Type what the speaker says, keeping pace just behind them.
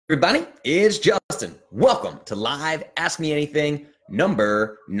Everybody, it's Justin. Welcome to Live Ask Me Anything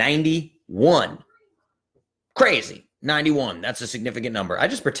number 91. Crazy. 91. That's a significant number. I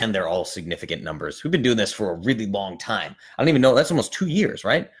just pretend they're all significant numbers. We've been doing this for a really long time. I don't even know. That's almost 2 years,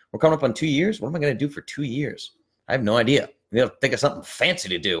 right? We're coming up on 2 years. What am I going to do for 2 years? I have no idea. We got to think of something fancy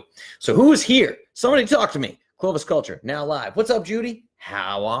to do. So who is here? Somebody talk to me. Clovis Culture, now live. What's up, Judy?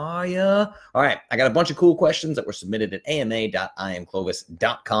 How are ya? All right, I got a bunch of cool questions that were submitted at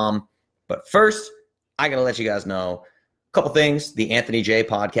ama.iamclovis.com. But first, I got to let you guys know a couple things. The Anthony J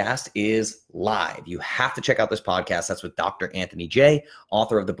podcast is live. You have to check out this podcast. That's with Dr. Anthony J,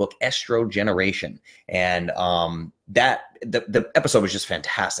 author of the book Estrogenics. And the episode was just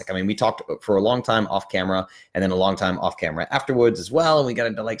fantastic. I mean, we talked for a long time off camera and then a long time off camera afterwards as well. And we got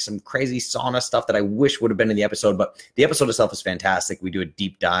into like some crazy sauna stuff that I wish would have been in the episode, but the episode itself is fantastic. We do a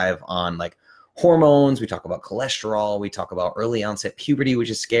deep dive on like hormones. We talk about cholesterol. We talk about early onset puberty,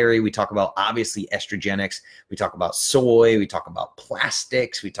 which is scary. We talk about obviously estrogenics. We talk about soy. We talk about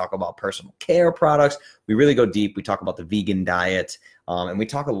plastics. We talk about personal care products. We really go deep. We talk about the vegan diet. And we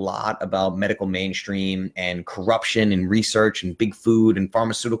talk a lot about medical mainstream and corruption and research and big food and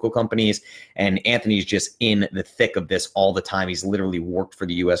pharmaceutical companies. And Anthony's just in the thick of this all the time. He's literally worked for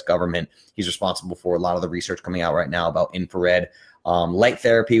the US government. He's responsible for a lot of the research coming out right now about infrared light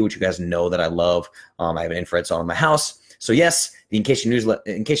therapy, which you guys know that I love. I have an infrared sauna in my house. So yes, the In Case You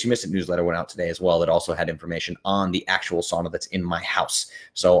Missed It newsletter went out today as well. It also had information on the actual sauna that's in my house.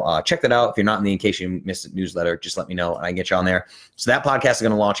 So check that out. If you're not in the In Case You Missed It newsletter, just let me know and I can get you on there. So that podcast is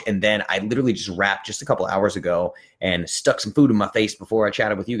going to launch. And then I literally just wrapped just a couple hours ago and stuck some food in my face before I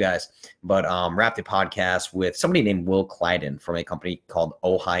chatted with you guys. But wrapped a podcast with somebody named Will Clyden from a company called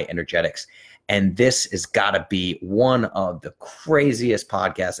Ojai Energetics. And this has got to be one of the craziest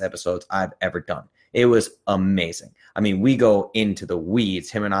podcast episodes I've ever done. It was amazing. I mean, we go into the weeds,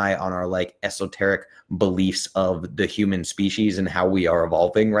 him and I, on our like esoteric beliefs of the human species and how we are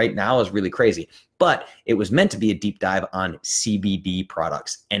evolving right now is really crazy. But it was meant to be a deep dive on CBD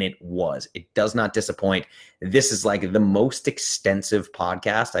products, and it was. It does not disappoint. This is like the most extensive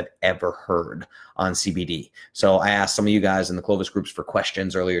podcast I've ever heard on CBD. So I asked some of you guys in the Clovis groups for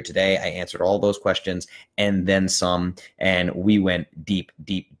questions earlier today. I answered all those questions and then some, and we went deep,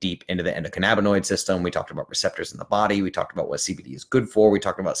 deep, deep into the endocannabinoid system. We talked about receptors in the body. We talked about what CBD is good for. We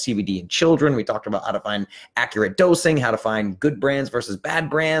talked about CBD in children. We talked about how to find accurate dosing, how to find good brands versus bad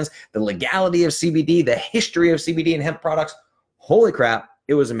brands, the legality of CBD, the history of CBD and hemp products. Holy crap,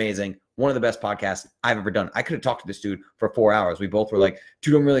 it was amazing. One of the best podcasts I've ever done. I could have talked to this dude for 4 hours. We both were like,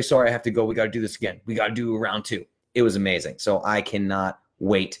 dude, I'm really sorry I have to go. We got to do this again. We got to do round 2. It was amazing. So I cannot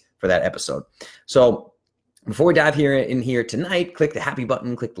wait for that episode. So before we dive in here tonight, click the happy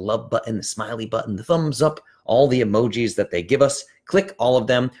button, click the love button, the smiley button, the thumbs up, all the emojis that they give us. Click all of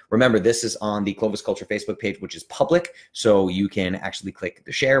them. Remember, this is on the Clovis Culture Facebook page, which is public. So you can actually click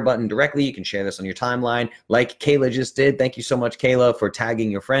the share button directly. You can share this on your timeline like Kayla just did. Thank you so much, Kayla, for tagging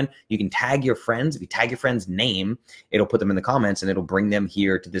your friend. You can tag your friends. If you tag your friend's name, it'll put them in the comments and it'll bring them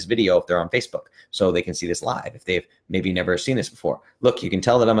here to this video if they're on Facebook so they can see this live if they've maybe never seen this before. Look, you can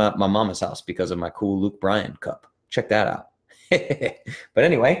tell that I'm at my mama's house because of my cool Luke Bryan cup. Check that out. But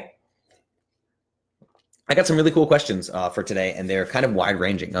anyway, I got some really cool questions for today, and they're kind of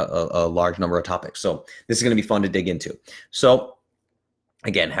wide-ranging, a large number of topics. So this is going to be fun to dig into. So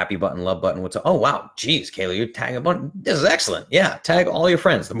again, happy button, love button. What's up? Oh, wow. Geez, Kayla, you're tagging a button. This is excellent. Yeah, tag all your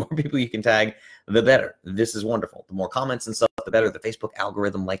friends. The more people you can tag, the better. This is wonderful. The more comments and stuff, the better. The Facebook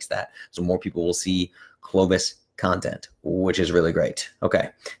algorithm likes that, so more people will see Clovis content, which is really great.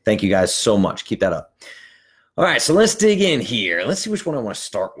 Okay, thank you guys so much. Keep that up. All right, so let's dig in here. Let's see which one I want to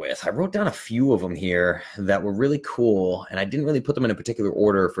start with. I wrote down a few of them here that were really cool, and I didn't really put them in a particular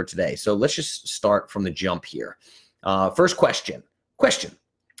order for today. So let's just start from the jump here. First question.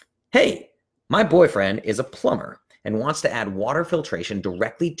 Hey, my boyfriend is a plumber and wants to add water filtration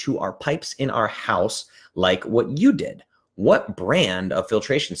directly to our pipes in our house like what you did. What brand of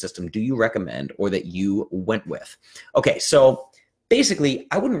filtration system do you recommend or that you went with? Okay, so basically,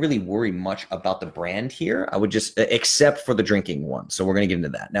 I wouldn't really worry much about the brand here. I would just, except for the drinking one. So we're going to get into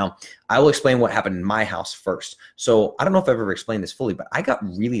that. Now, I will explain what happened in my house first. So I don't know if I've ever explained this fully, but I got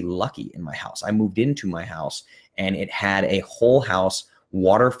really lucky in my house. I moved into my house and it had a whole house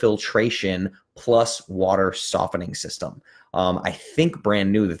water filtration plus water softening system. I think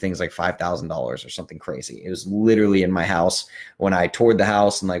brand new, the thing's like $5,000 or something crazy. It was literally in my house when I toured the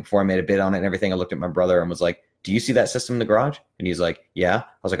house, and like before I made a bid on it and everything, I looked at my brother and was like, do you see that system in the garage? And And he's like, yeah.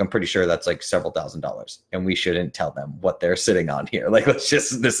 I was like, I'm pretty sure that's like several $1,000s, and we shouldn't tell them what they're sitting on here. Like, this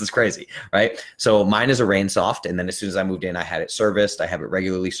is crazy, right? So mine is a Rain Soft. And then as soon as I moved in, I had it serviced. I have it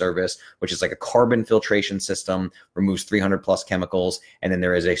regularly serviced, which is like a carbon filtration system, removes 300 plus chemicals. And then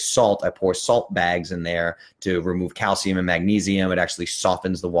there is a salt. I pour salt bags in there to remove calcium and magnesium. It actually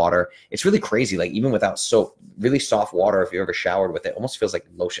softens the water. It's really crazy. Like, even without soap, really soft water, if you ever showered with it, almost feels like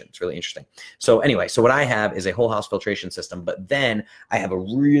lotion. It's really interesting. So anyway, so what I have is a whole house filtration system, but then I have a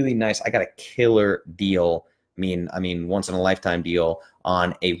really nice, I got a killer deal. I mean, once in a lifetime deal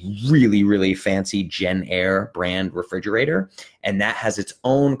on a really, really fancy Gen Air brand refrigerator. And that has its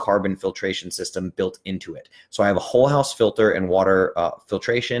own carbon filtration system built into it. So I have a whole house filter and water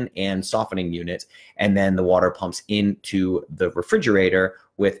filtration and softening unit. And then the water pumps into the refrigerator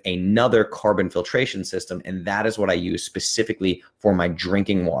with another carbon filtration system. And that is what I use specifically for my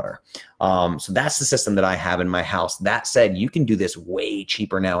drinking water. So that's the system that I have in my house. That said, you can do this way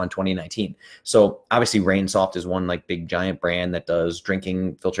cheaper now in 2019. So obviously Rain Soft is one like big giant brand that does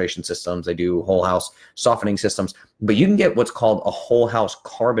drinking filtration systems. They do whole house softening systems, but you can get what's called a whole house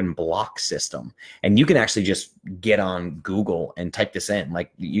carbon block system. And you can actually just get on Google and type this in.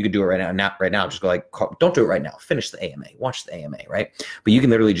 Like, you could do it right now, just go like, don't do it right now. Finish the AMA, watch the AMA, right? But you can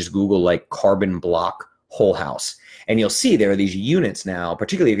literally just Google like carbon block whole house. And you'll see there are these units now,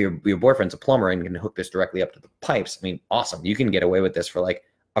 particularly if your boyfriend's a plumber and can hook this directly up to the pipes. I mean, awesome. You can get away with this for like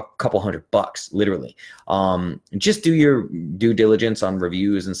a couple $100, literally. Just do your due diligence on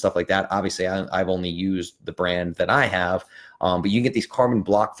reviews and stuff like that. Obviously, I've only used the brand that I have, but you can get these carbon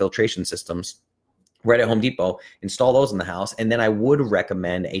block filtration systems right at Home Depot, install those in the house. And then I would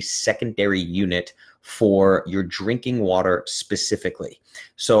recommend a secondary unit for your drinking water specifically.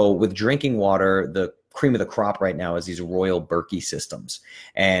 So with drinking water, the cream of the crop right now is these Royal Berkey systems.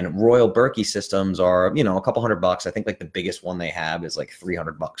 And Royal Berkey systems are, you know, a couple $100. I think like the biggest one they have is like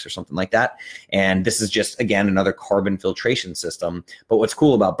 $300 or something like that. And this is just, again, another carbon filtration system. But what's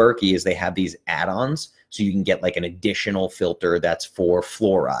cool about Berkey is they have these add-ons. So you can get like an additional filter that's for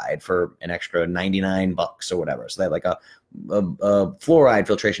fluoride for an extra $99 or whatever. So they have like a fluoride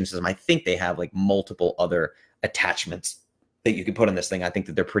filtration system. I think they have like multiple other attachments that you can put in this thing. I think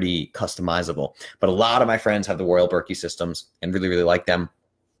that they're pretty customizable. But a lot of my friends have the Royal Berkey systems and really, really like them.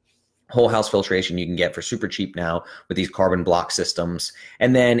 Whole house filtration you can get for super cheap now with these carbon block systems.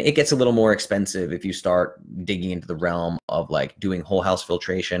 And then it gets a little more expensive if you start digging into the realm of like doing whole house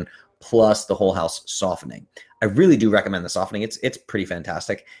filtration plus the whole house softening. I really do recommend the softening. It's pretty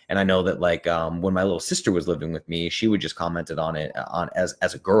fantastic. And I know that like when my little sister was living with me, she would just commented on it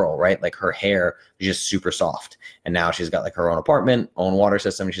as a girl, right? Like her hair was just super soft. And now she's got like her own apartment, own water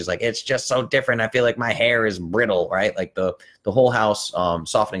system. And she's like, it's just so different. I feel like my hair is brittle, right? Like the whole house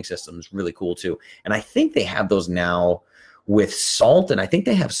softening system is really cool too. And I think they have those now with salt, and I think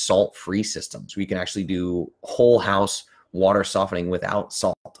they have salt-free systems where you can actually do whole house water softening without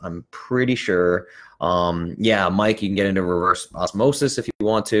salt. I'm pretty sure. Yeah, Mike, you can get into reverse osmosis if you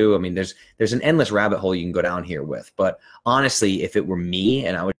want to. I mean, there's an endless rabbit hole you can go down here with. But honestly, if it were me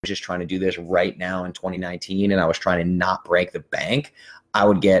and I was just trying to do this right now in 2019 and I was trying to not break the bank, I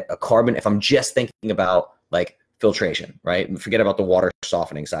would get a carbon. If I'm just thinking about like filtration, right? Forget about the water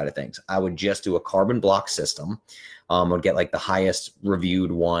softening side of things. I would just do a carbon block system. Would get like the highest reviewed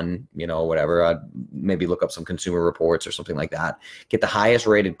one, you know, whatever. I'd maybe look up some Consumer Reports or something like that. Get the highest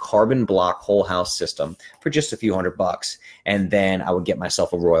rated carbon block whole house system for just a few $100. And then I would get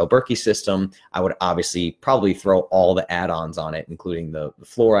myself a Royal Berkey system. I would obviously probably throw all the add-ons on it, including the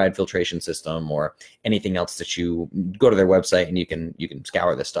fluoride filtration system or anything else that you go to their website and you can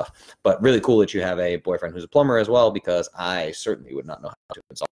scour this stuff. But really cool that you have a boyfriend who's a plumber as well, because I certainly would not know how to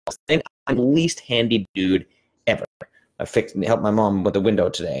install this thing. I'm the least handy dude ever. I helped my mom with the window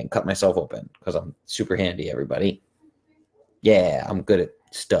today and cut myself open because I'm super handy, everybody. Yeah, I'm good at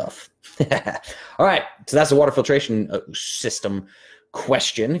stuff. All right, so that's the water filtration system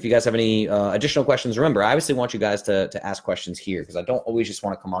question. If you guys have any additional questions, remember, I obviously want you guys to ask questions here, because I don't always just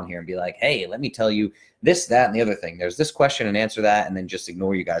want to come on here and be like, hey, let me tell you this, that, and the other thing. There's this question and answer that, and then just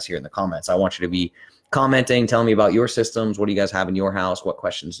ignore you guys here in the comments. I want you to be commenting, telling me about your systems. What do you guys have in your house? What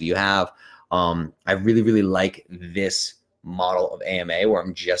questions do you have? I really, really like this model of AMA where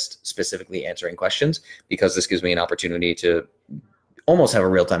I'm just specifically answering questions, because this gives me an opportunity to almost have a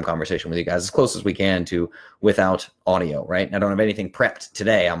real-time conversation with you guys as close as we can to without audio, right? I don't have anything prepped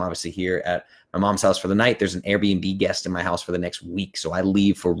today. I'm obviously here at my mom's house for the night. There's an Airbnb guest in my house for the next week. So I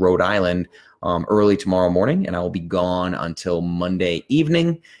leave for Rhode Island early tomorrow morning, and I will be gone until Monday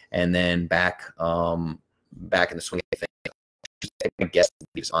evening, and then back in the swing of things I guess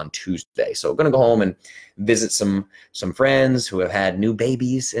leaves on Tuesday. So I'm going to go home and visit some friends who have had new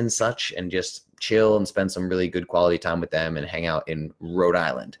babies and such, and just chill and spend some really good quality time with them and hang out in Rhode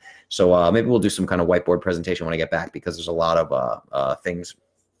Island. So maybe we'll do some kind of whiteboard presentation when I get back, because there's a lot of things.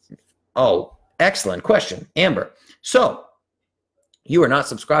 Oh, excellent question, Amber. So you are not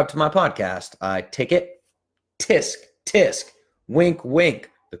subscribed to my podcast. I take it. Tisk, tisk, wink, wink.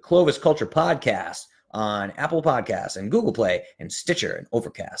 The Clovis Culture Podcast on Apple Podcasts and Google Play and Stitcher and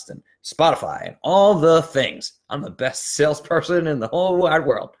Overcast and Spotify and all the things. I'm the best salesperson in the whole wide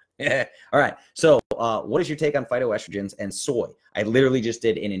world. All right. So what is your take on phytoestrogens and soy? I literally just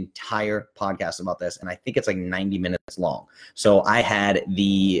did an entire podcast about this, and I think it's like 90 minutes long. So I had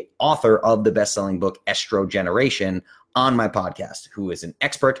the author of the best-selling book, Estrogenics, on my podcast, who is an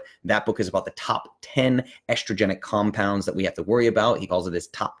expert. That book is about the top 10 estrogenic compounds that we have to worry about. He calls it his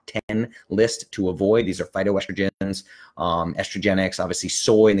top 10 list to avoid. These are phytoestrogens, estrogenics, obviously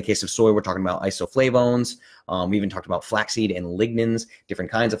soy. In the case of soy, we're talking about isoflavones. We even talked about flaxseed and lignans,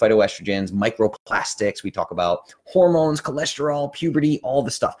 different kinds of phytoestrogens, microplastics. We talk about hormones, cholesterol, puberty, all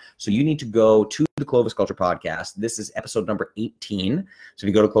the stuff. So you need to go to the Clovis Culture Podcast. This is episode number 18. So if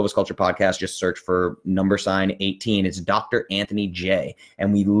you go to Clovis Culture Podcast, just search for #18. It's Dr. Anthony J.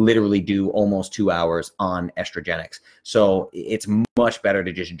 And we literally do almost 2 hours on estrogenics. So it's much better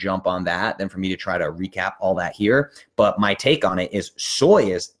to just jump on that than for me to try to recap all that here. But my take on it is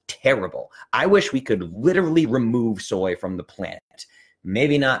soy is terrible. I wish we could literally remove soy from the planet.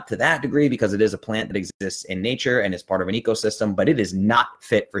 Maybe not to that degree, because it is a plant that exists in nature and is part of an ecosystem, but it is not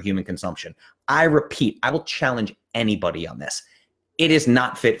fit for human consumption. I repeat, I will challenge anybody on this. It is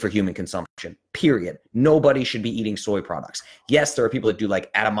not fit for human consumption, period. Nobody should be eating soy products. Yes, there are people that do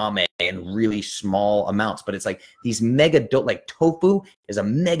like edamame in really small amounts, but it's like these mega dose, like tofu is a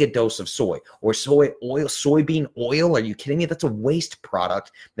mega dose of soy, or soy oil, soybean oil. Are you kidding me? That's a waste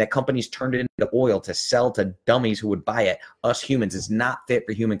product that companies turned it into oil to sell to dummies who would buy it. Us humans is not fit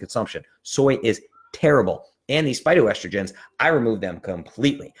for human consumption. Soy is terrible. And these phytoestrogens, I remove them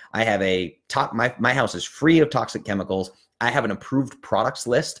completely. I have my house is free of toxic chemicals. I have an approved products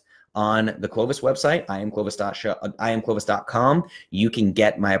list on the Clovis website, iamclovis.com. You can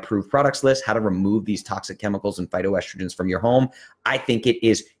get my approved products list, how to remove these toxic chemicals and phytoestrogens from your home. I think it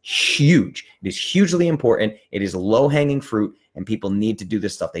is huge. It is hugely important. It is low-hanging fruit, and people need to do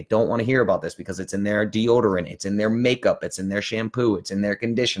this stuff. They don't want to hear about this because it's in their deodorant, it's in their makeup, it's in their shampoo, it's in their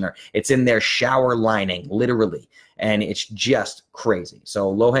conditioner, it's in their shower lining, literally. And it's just crazy. So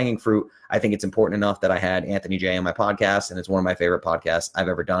low-hanging fruit, I think it's important enough that I had Anthony J on my podcast, and it's one of my favorite podcasts I've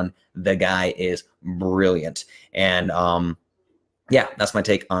ever done. The guy is brilliant. And yeah, that's my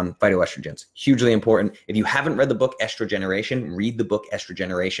take on phytoestrogens. Hugely important. If you haven't read the book Estrogenics, read the book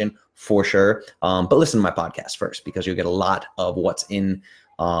Estrogenics for sure. But listen to my podcast first, because you'll get a lot of what's in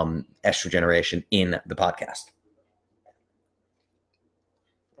Estrogenics in the podcast.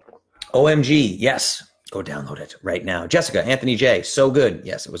 OMG, yes. Go download it right now. Jessica, Anthony J, so good.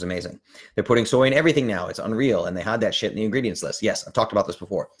 Yes, it was amazing. They're putting soy in everything now. It's unreal. And they had that shit in the ingredients list. Yes, I've talked about this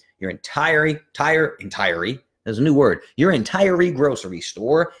before. Your entire, there's a new word. Your entire grocery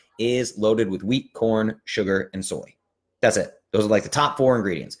store is loaded with wheat, corn, sugar, and soy. That's it. Those are like the top 4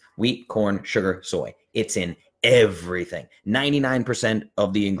 ingredients. Wheat, corn, sugar, soy. It's in everything. 99%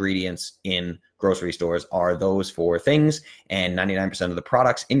 of the ingredients in grocery stores are those 4 things, and 99% of the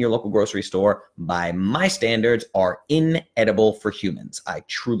products in your local grocery store, by my standards, are inedible for humans. I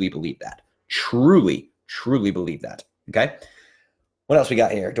truly believe that. Truly believe that. Okay? What else we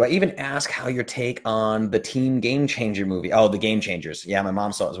got here? Do I even ask how your take on the Teen Game Changer movie? Oh, the Game Changers. Yeah, my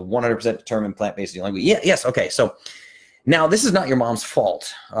mom saw it. It was 100% determined plant-based eating. Yeah, yes, okay. So now this is not your mom's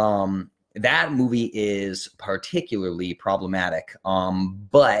fault. That movie is particularly problematic.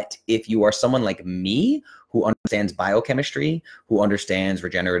 But if you are someone like me who understands biochemistry, who understands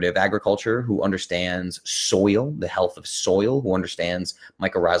regenerative agriculture, who understands soil, the health of soil, who understands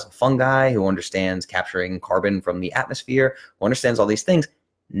mycorrhizal fungi, who understands capturing carbon from the atmosphere, who understands all these things,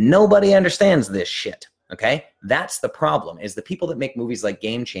 nobody understands this shit. Okay, that's the problem, is the people that make movies like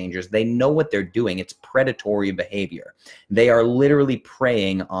Game Changers, they know what they're doing. It's predatory behavior. They are literally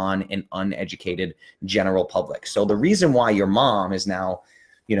preying on an uneducated general public. So the reason why your mom is now,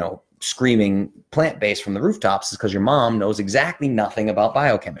 screaming plant-based from the rooftops is because your mom knows exactly nothing about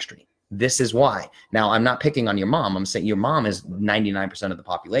biochemistry. This is why. Now, I'm not picking on your mom. I'm saying your mom is 99% of the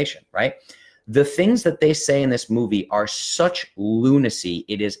population, right? The things that they say in this movie are such lunacy.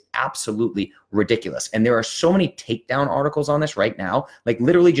 It is absolutely ridiculous. And there are so many takedown articles on this right now. Like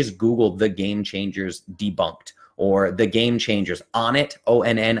literally just Google The Game Changers debunked, or The Game Changers on it,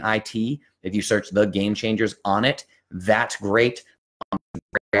 ONNIT. If you search The Game Changers on it, That's great.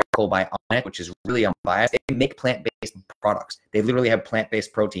 Article by Onyx, which is really unbiased. They make plant-based products. They literally have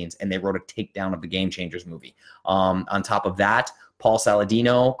plant-based proteins, and they wrote a takedown of the Game Changers movie. On top of that, Paul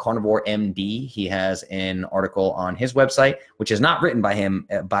Saladino, Carnivore MD, he has an article on his website, which is not written by him,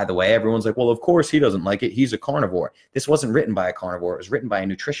 by the way. Everyone's like, well, of course he doesn't like it. He's a carnivore. This wasn't written by a carnivore. It was written by a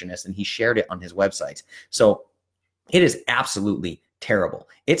nutritionist, and he shared it on his website. So it is absolutely terrible.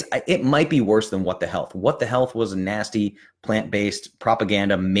 It might be worse than What the Health. What the Health was a nasty plant-based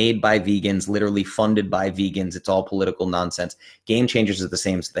propaganda made by vegans, literally funded by vegans. It's all political nonsense. Game Changers is the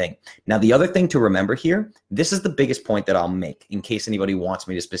same thing. Now, the other thing to remember here, this is the biggest point that I'll make in case anybody wants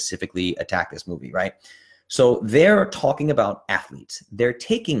me to specifically attack this movie, right? So they're talking about athletes. They're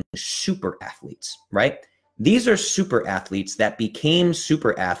taking super athletes, right? These are super athletes that became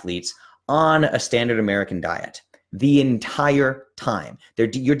super athletes on a standard American diet. The entire time.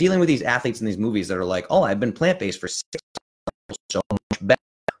 You're dealing with these athletes in these movies that are like, oh, I've been plant-based for 6 months, so much better,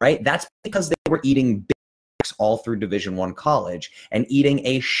 right? That's because they were eating Big Macs all through Division I college and eating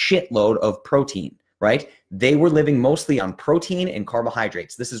a shitload of protein, right? They were living mostly on protein and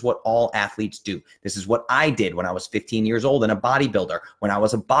carbohydrates. This is what all athletes do. This is what I did when I was 15 years old and a bodybuilder. When I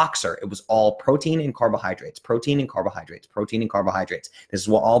was a boxer, it was all protein and carbohydrates, protein and carbohydrates, protein and carbohydrates. This is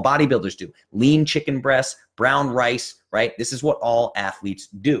what all bodybuilders do. Lean chicken breasts, brown rice, right? This is what all athletes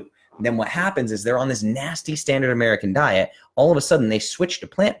do. And then what happens is they're on this nasty standard American diet. All of a sudden they switch to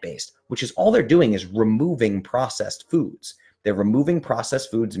plant-based, which is all they're doing is removing processed foods. They're removing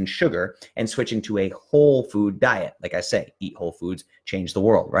processed foods and sugar and switching to a whole food diet. Like I say, eat whole foods, change the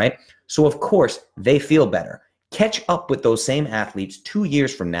world, right? So of course they feel better. Catch up with those same athletes 2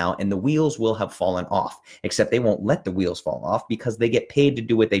 years from now and the wheels will have fallen off, except they won't let the wheels fall off because they get paid to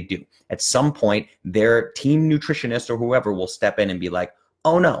do what they do. At some point, their team nutritionist or whoever will step in and be like,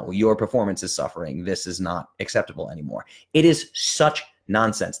 oh no, your performance is suffering. This is not acceptable anymore. It is such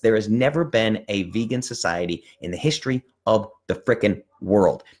nonsense. There has never been a vegan society in the history of the frickin'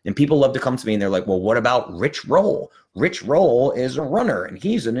 world. And people love to come to me and they're like, well, what about Rich Roll? Rich Roll is a runner and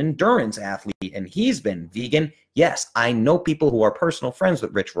he's an endurance athlete and he's been vegan. Yes, I know people who are personal friends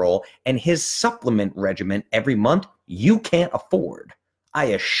with Rich Roll and his supplement regimen every month, you can't afford. I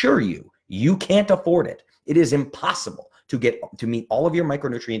assure you, you can't afford it. It is impossible to meet all of your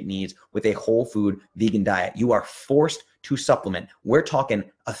micronutrient needs with a whole food vegan diet. You are forced to supplement. We're talking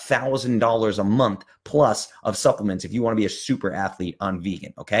 $1,000 a month plus of supplements if you want to be a super athlete on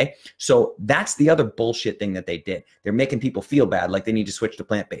vegan, okay? So that's the other bullshit thing that they did. They're making people feel bad like they need to switch to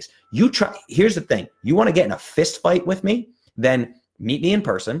plant-based. Here's the thing. You want to get in a fist fight with me? Then meet me in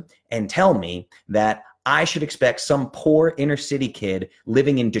person and tell me that I should expect some poor inner city kid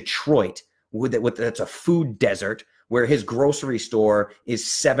living in Detroit that's a food desert where his grocery store is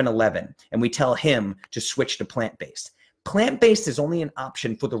 7-Eleven, and we tell him to switch to plant-based. Plant-based is only an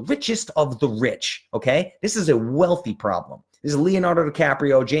option for the richest of the rich, okay? This is a wealthy problem. This is Leonardo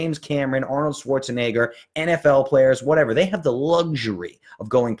DiCaprio, James Cameron, Arnold Schwarzenegger, NFL players, whatever. They have the luxury of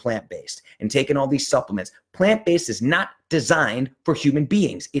going plant-based and taking all these supplements. Plant-based is not designed for human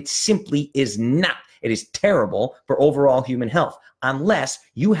beings. It simply is not. It is terrible for overall human health unless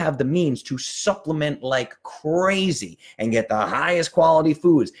you have the means to supplement like crazy and get the highest quality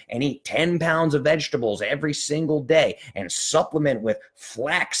foods and eat 10 pounds of vegetables every single day and supplement with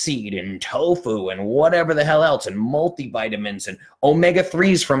flaxseed and tofu and whatever the hell else and multivitamins and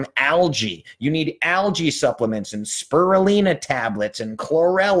omega-3s from algae. You need algae supplements and spirulina tablets and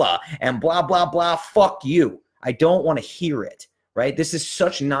chlorella and blah, blah, blah. Fuck you. I don't want to hear it. Right? This is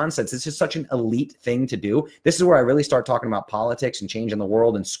such nonsense. This is such an elite thing to do. This is where I really start talking about politics and changing the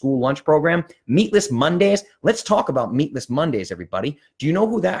world and school lunch program. Meatless Mondays. Let's talk about Meatless Mondays, everybody. Do you know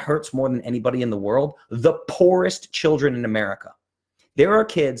who that hurts more than anybody in the world? The poorest children in America. There are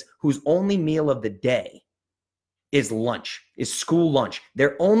kids whose only meal of the day is lunch, is school lunch.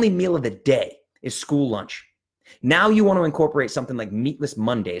 Their only meal of the day is school lunch. Now you want to incorporate something like Meatless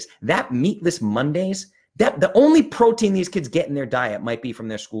Mondays. That Meatless Mondays, the only protein these kids get in their diet might be from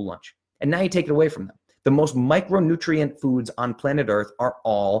their school lunch. And now you take it away from them. The most micronutrient foods on planet Earth are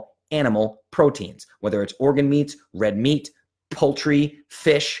all animal proteins, whether it's organ meats, red meat, poultry,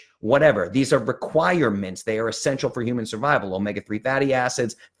 fish, whatever. These are requirements. They are essential for human survival. Omega-3 fatty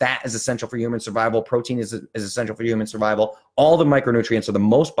acids, fat is essential for human survival. Protein is essential for human survival. All the micronutrients are the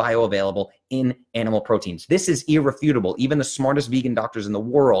most bioavailable in animal proteins. This is irrefutable. Even the smartest vegan doctors in the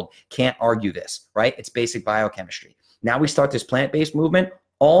world can't argue this, right? It's basic biochemistry. Now we start this plant-based movement.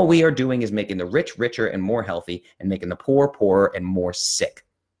 All we are doing is making the rich richer and more healthy and making the poor poorer and more sick.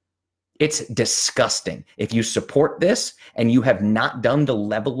 It's disgusting. If you support this and you have not done the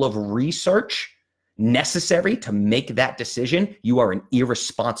level of research necessary to make that decision, you are an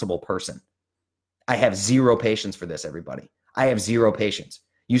irresponsible person. I have zero patience for this, everybody. I have zero patience.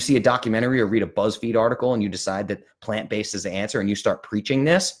 You see a documentary or read a BuzzFeed article and you decide that plant-based is the answer and you start preaching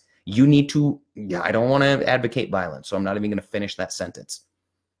this, you need to, I don't want to advocate violence, so I'm not even going to finish that sentence.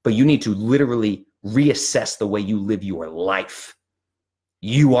 But you need to literally reassess the way you live your life.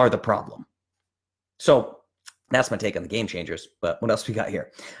 You are the problem. So that's my take on the game changers. But what else we got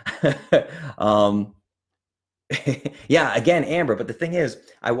here? Yeah, again, Amber. But the thing is,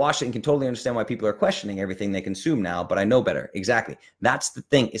 I watched it and can totally understand why people are questioning everything they consume now, but I know better. Exactly. That's the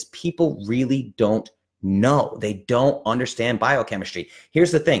thing, is people really don't know. They don't understand biochemistry.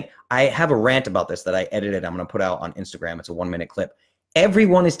 Here's the thing. I have a rant about this that I edited. I'm going to put out on Instagram. It's a 1-minute clip.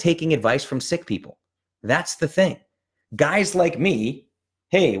 Everyone is taking advice from sick people. That's the thing. Guys like me,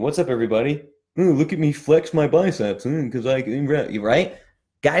 hey, what's up, everybody? Ooh, look at me flex my biceps because I can, right?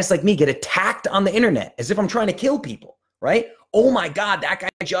 Guys like me get attacked on the internet as if I'm trying to kill people, right? Oh my God, that guy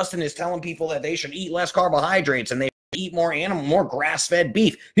Justin is telling people that they should eat less carbohydrates and they eat more animal, more grass-fed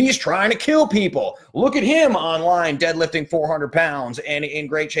beef. He's trying to kill people. Look at him online deadlifting 400 pounds and in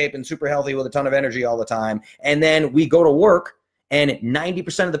great shape and super healthy with a ton of energy all the time. And then we go to work and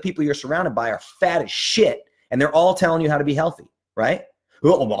 90% of the people you're surrounded by are fat as shit and they're all telling you how to be healthy, right?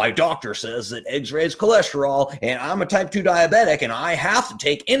 Oh, my doctor says that eggs raise cholesterol, and I'm a type 2 diabetic, and I have to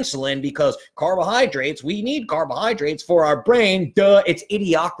take insulin because carbohydrates, we need carbohydrates for our brain. Duh, it's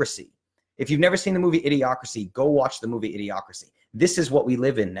idiocracy. If you've never seen the movie Idiocracy, go watch the movie Idiocracy. This is what we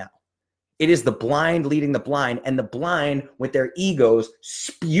live in now. It is the blind leading the blind, and the blind with their egos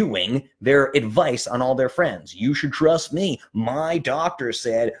spewing their advice on all their friends. You should trust me. My doctor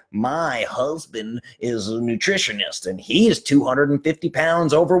said my husband is a nutritionist, and he's 250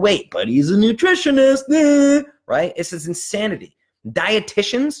 pounds overweight, but he's a nutritionist, right? This is insanity.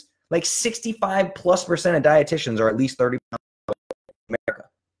 Dietitians, like 65+% of dietitians are at least 30 pounds in America.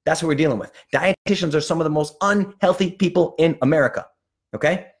 That's what we're dealing with. Dietitians are some of the most unhealthy people in America,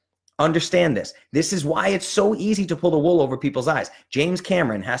 okay? Understand this. This is why it's so easy to pull the wool over people's eyes. James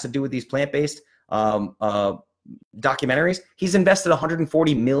Cameron has to do with these plant-based documentaries. He's invested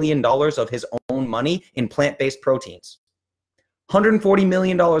 $140 million of his own money in plant-based proteins. $140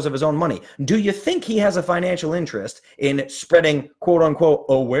 million of his own money. Do you think he has a financial interest in spreading quote-unquote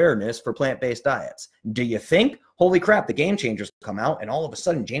awareness for plant-based diets? Do you think? Holy crap, the game changers come out and all of a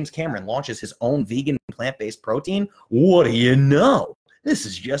sudden James Cameron launches his own vegan plant-based protein? What do you know? This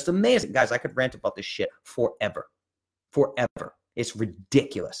is just amazing. Guys, I could rant about this shit forever. Forever. It's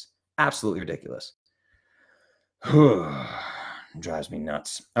ridiculous. Absolutely ridiculous. Drives me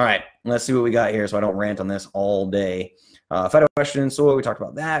nuts. All right, let's see what we got here so I don't rant on this all day. If I have questions, so we talked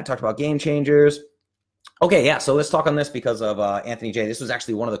about that, talked about game changers. Okay, yeah, so let's talk on this because of Anthony J. This was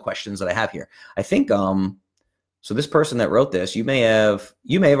actually one of the questions that I have here. I think, so this person that wrote this, you may have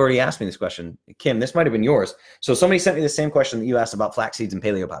already asked me this question. Kim, this might have been yours. So somebody sent me the same question that you asked about flax seeds and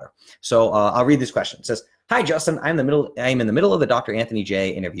paleo powder. So I'll read this question. It says, hi, Justin. I'm in the middle of the Dr. Anthony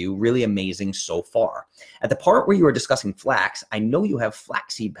J interview. Really amazing so far. At the part where you were discussing flax, I know you have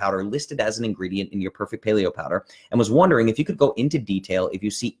flaxseed powder listed as an ingredient in your Perfect Paleo Powder and was wondering if you could go into detail if you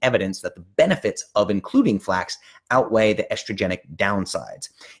see evidence that the benefits of including flax outweigh the estrogenic downsides.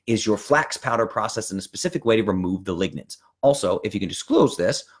 Is your flax powder processed in a specific way to remove the lignans? Also, if you can disclose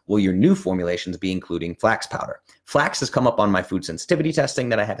this, will your new formulations be including flax powder? Flax has come up on my food sensitivity testing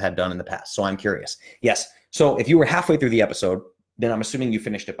that I have had done in the past, so I'm curious. Yes, so if you were halfway through the episode, then I'm assuming you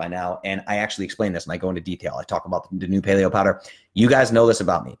finished it by now, and I actually explain this and I go into detail. I talk about the new paleo powder. You guys know this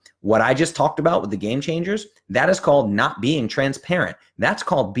about me. What I just talked about with the game changers, that is called not being transparent. That's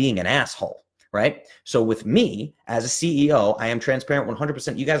called being an asshole. Right? So with me as a CEO, I am transparent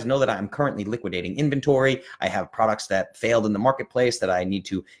 100%. You guys know that I'm currently liquidating inventory. I have products that failed in the marketplace that I need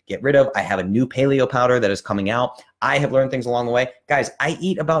to get rid of. I have a new paleo powder that is coming out. I have learned things along the way. Guys, I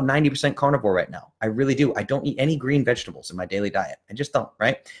eat about 90% carnivore right now. I really do. I don't eat any green vegetables in my daily diet. I just don't,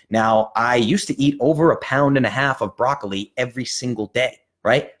 right? Now, I used to eat over 1.5 pounds of broccoli every single day,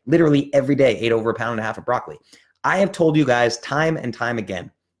 right? Literally every day, ate over 1.5 pounds of broccoli. I have told you guys time and time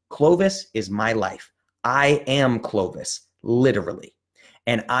again, Clovis is my life. I am Clovis, literally.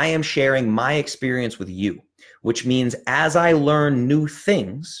 And I am sharing my experience with you, which means as I learn new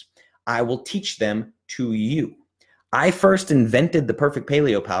things, I will teach them to you. I first invented the Perfect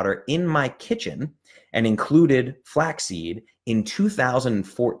Paleo Powder in my kitchen and included flaxseed in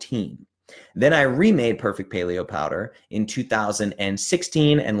 2014. Then I remade Perfect Paleo Powder in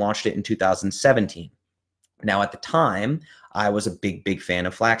 2016 and launched it in 2017. Now, at the time, I was a big fan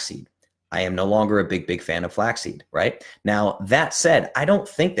of flaxseed. I am no longer a big fan of flaxseed, right? Now, that said, I don't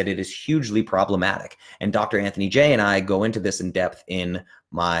think that it is hugely problematic. And Dr. Anthony J and I go into this in depth in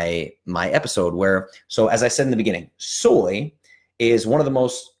my episode where, so as I said in the beginning, soy is one of the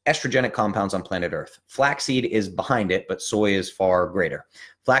most estrogenic compounds on planet Earth. Flaxseed is behind it, but soy is far greater.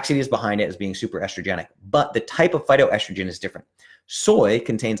 Flaxseed is behind it as being super estrogenic, but the type of phytoestrogen is different. Soy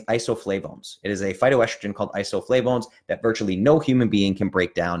contains isoflavones. It is a phytoestrogen called isoflavones that virtually no human being can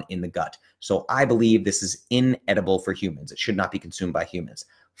break down in the gut. So I believe this is inedible for humans. It should not be consumed by humans.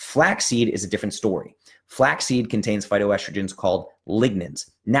 Flaxseed is a different story. Flaxseed contains phytoestrogens called lignans.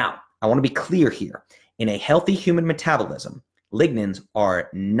 Now, I want to be clear here. In a healthy human metabolism, lignans are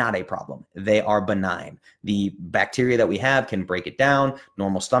not a problem. They are benign. The bacteria that we have can break it down.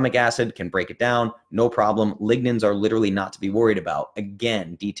 Normal stomach acid can break it down. No problem. Lignans are literally not to be worried about.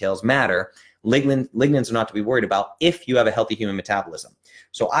 Again, details matter. Lignans are not to be worried about if you have a healthy human metabolism.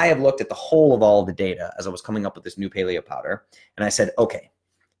 So I have looked at the whole of all of the data as I was coming up with this new paleo powder. And I said, okay,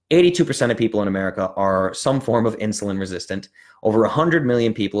 82% of people in America are some form of insulin resistant. Over 100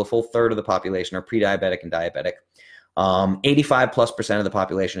 million people, a full third of the population, are pre-diabetic and diabetic. 85+% of the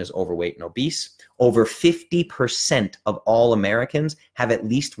population is overweight and obese. Over 50% of all Americans have at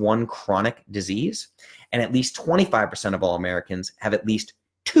least one chronic disease, and at least 25% of all Americans have at least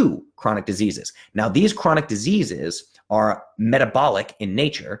 2 chronic diseases. Now, these chronic diseases are metabolic in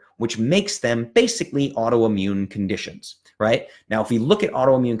nature, which makes them basically autoimmune conditions, right? Now, if we look at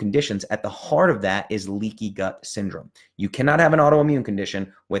autoimmune conditions, at the heart of that is leaky gut syndrome. You cannot have an autoimmune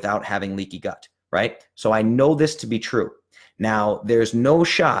condition without having leaky gut, right? So I know this to be true. Now, there's no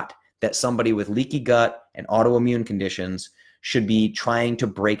shot that somebody with leaky gut and autoimmune conditions should be trying to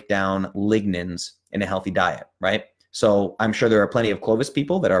break down lignans in a healthy diet, right? So I'm sure there are plenty of Clovis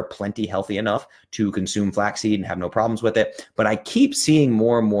people that are plenty healthy enough to consume flaxseed and have no problems with it. But I keep seeing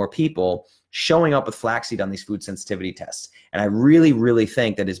more and more people showing up with flaxseed on these food sensitivity tests. And I really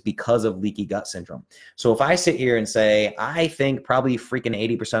think that is because of leaky gut syndrome. So if I sit here and say, I think probably freaking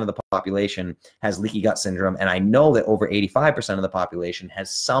 80% of the population has leaky gut syndrome, and I know that over 85% of the population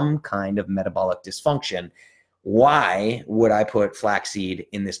has some kind of metabolic dysfunction, why would I put flaxseed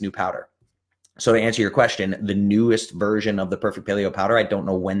in this new powder? So to answer your question, the newest version of the Perfect Paleo Powder, I don't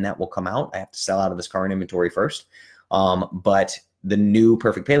know when that will come out. I have to sell out of this current inventory first. But the new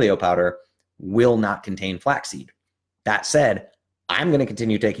Perfect Paleo Powder will not contain flaxseed. That said, I'm going to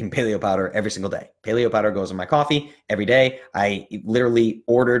continue taking paleo powder every single day. Paleo powder goes in my coffee every day. I literally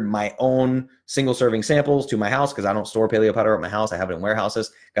ordered my own single serving samples to my house because I don't store paleo powder at my house. I have it in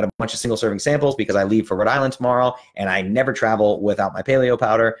warehouses. Got a bunch of single serving samples because I leave for Rhode Island tomorrow and I never travel without my paleo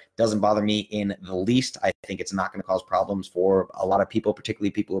powder. Doesn't bother me in the least. I think it's not going to cause problems for a lot of people,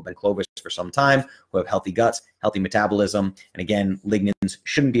 particularly people who have been Clovis for some time, who have healthy guts, healthy metabolism. And again, lignans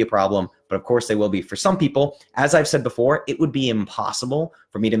shouldn't be a problem, but of course they will be for some people. As I've said before, it would be impossible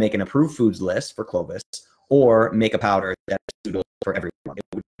for me to make an approved foods list for Clovis or make a powder that's suitable for everyone. It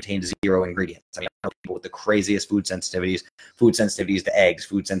would contain 0 ingredients. I mean, I know people with the craziest food sensitivities to eggs,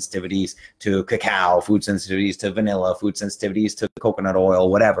 food sensitivities to cacao, food sensitivities to vanilla, food sensitivities to coconut oil,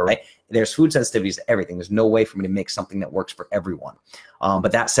 whatever, right? There's food sensitivities to everything. There's no way for me to make something that works for everyone.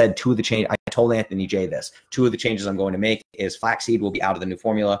 But that said, 2 of the changes, I told Anthony J this, 2 of the changes I'm going to make is flaxseed will be out of the new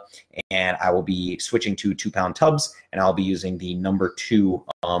formula, and I will be switching to 2-pound tubs, and I'll be using the number 2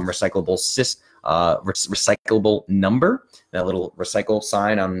 recyclable number, that little recycle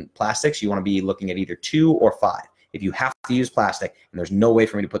sign on plastics. You want to be looking at either 2 or 5. If you have to use plastic, and there's no way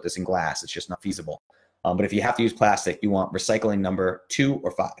for me to put this in glass, it's just not feasible. But if you have to use plastic, you want recycling number 2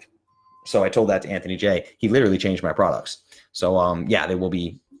 or 5. So I told that to Anthony J. He literally changed my products. So yeah, there will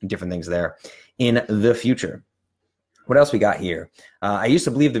be different things there in the future. What else we got here? I used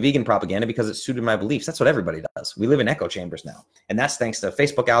to believe the vegan propaganda because it suited my beliefs. That's what everybody does. We live in echo chambers now. And that's thanks to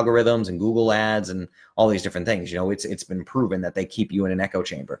Facebook algorithms and Google ads and all these different things. You know, it's been proven that they keep you in an echo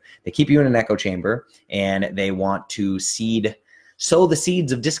chamber. They keep you in an echo chamber and they want to sow the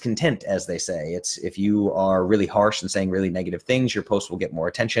seeds of discontent, as they say. It's if you are really harsh and saying really negative things, your post will get more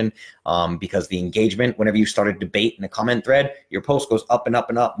attention because the engagement, whenever you start a debate in a comment thread, your post goes up and up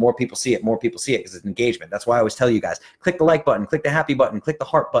and up. More people see it because it's engagement. That's why I always tell you guys, click the like button, click the happy button, click the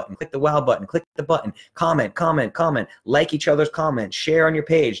heart button, click the wow button, click the button, comment, like each other's comments, share on your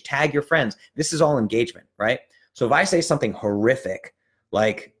page, tag your friends. This is all engagement, right? So if I say something horrific,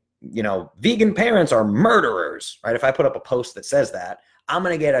 like, you know, vegan parents are murderers, right? If I put up a post that says that, I'm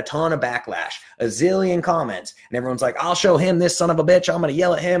going to get a ton of backlash, a zillion comments, and everyone's like, I'll show him this son of a bitch. I'm going to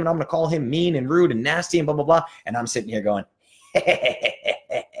yell at him and I'm going to call him mean and rude and nasty and blah, blah, blah. And I'm sitting here going,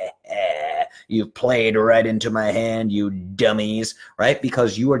 you You've played right into my hand, you dummies, right?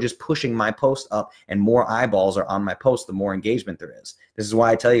 Because you are just pushing my post up, and more eyeballs are on my post, the more engagement there is. This is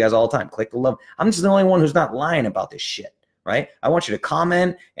why I tell you guys all the time, click the love. I'm just the only one who's not lying about this shit, right? I want you to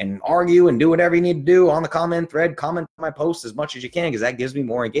comment and argue and do whatever you need to do on the comment thread, comment on my post as much as you can, because that gives me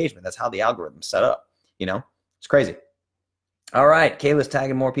more engagement. That's how the algorithm's set up, you know? It's crazy. All right, Kayla's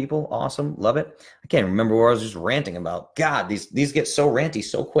tagging more people. Awesome, love it. I can't remember where I was just ranting about. God, these get so ranty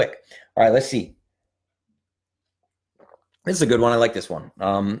so quick. All right, let's see. This is a good one. I like this one.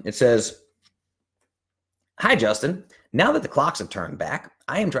 It says, "Hi, Justin. Now that the clocks have turned back,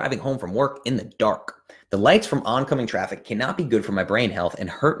 I am driving home from work in the dark. The lights from oncoming traffic cannot be good for my brain health and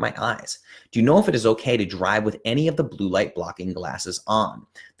hurt my eyes. Do you know if it is okay to drive with any of the blue light blocking glasses on?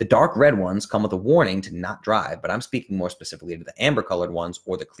 The dark red ones come with a warning to not drive, but I'm speaking more specifically to the amber colored ones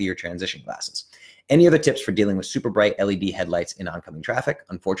or the clear transition glasses. Any other tips for dealing with super bright LED headlights in oncoming traffic?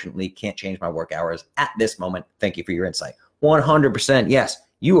 Unfortunately, can't change my work hours at this moment. Thank you for your insight." 100% yes.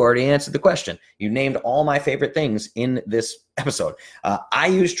 You already answered the question. You named all my favorite things in this episode. I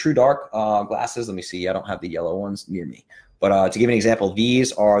use True Dark glasses. Let me see. I don't have the yellow ones near me. But to give an example,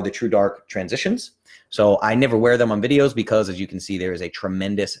 these are the True Dark transitions. So I never wear them on videos because, as you can see, there is a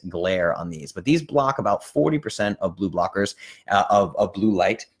tremendous glare on these. But these block about 40% of blue blockers of blue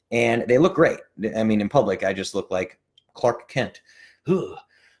light, and they look great. I mean, in public, I just look like Clark Kent. Ugh,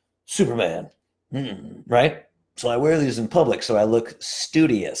 Superman, right? So I wear these in public so I look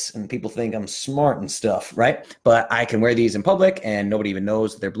studious and people think I'm smart and stuff, right? But I can wear these in public and nobody even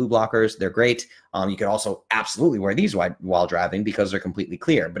knows they're blue blockers. They're great. You can also absolutely wear these while driving because they're completely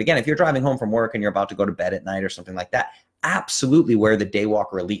clear. But again, if you're driving home from work and you're about to go to bed at night or something like that, absolutely wear the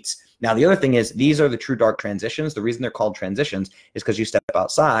Daywalker Elites. Now, the other thing is these are the True Dark transitions. The reason they're called transitions is because you step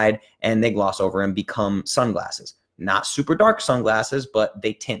outside and they gloss over and become sunglasses. Not super dark sunglasses, but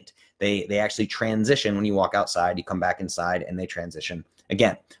they tint. They actually transition when you walk outside, you come back inside, and they transition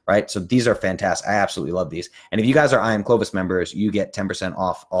again, right? So these are fantastic. I absolutely love these. And if you guys are I Am Clovis members, you get 10%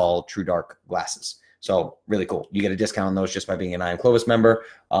 off all True Dark glasses. So really cool. You get a discount on those just by being an I Am Clovis member.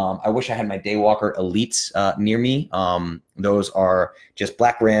 I wish I had my Daywalker Elites near me. Those are just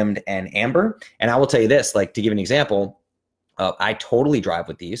black rimmed and amber. And I will tell you this, like to give an example, I totally drive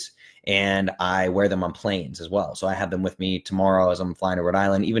with these. And I wear them on planes as well. So I have them with me tomorrow as I'm flying to Rhode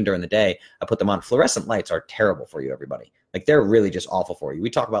Island. Even during the day, I put them on. Fluorescent lights are terrible for you, everybody. Like they're really just awful for you. We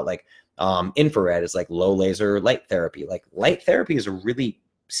talk about like infrared is like low laser light therapy. Like light therapy is a really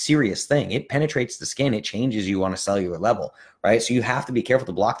serious thing. It penetrates the skin. It changes you on a cellular level, right? So you have to be careful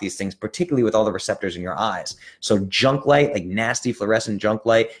to block these things, particularly with all the receptors in your eyes. So junk light, like nasty fluorescent junk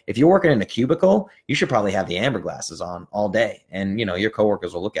light, if you're working in a cubicle, you should probably have the amber glasses on all day. And you know, your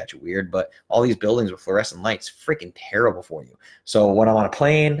coworkers will look at you weird, but all these buildings with fluorescent lights, freaking terrible for you. So when I'm on a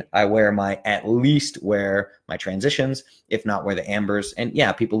plane, I at least wear my transitions, if not wear the ambers. And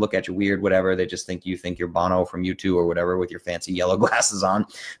yeah, people look at you weird, whatever. They just think you're Bono from U2 or whatever with your fancy yellow glasses on.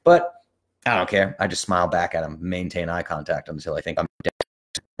 But I don't care. I just smile back at them, maintain eye contact until I think I'm dead,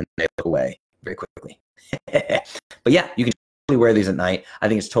 and they look away very quickly. But yeah, you can totally wear these at night. I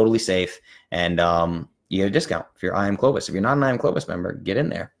think it's totally safe, and you get a discount if you're I Am Clovis. If you're not an I Am Clovis member, get in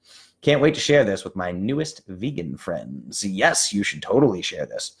there. Can't wait to share this with my newest vegan friends. Yes, you should totally share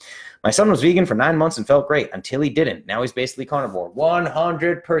this. My son was vegan for 9 months and felt great until he didn't. Now he's basically carnivore.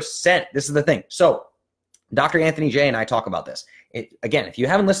 100%. This is the thing. So Dr. Anthony J and I talk about this. Again, if you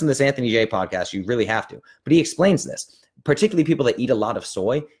haven't listened to this Anthony J podcast, you really have to. But he explains this, particularly people that eat a lot of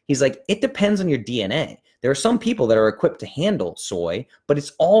soy. He's like, it depends on your DNA. There are some people that are equipped to handle soy, but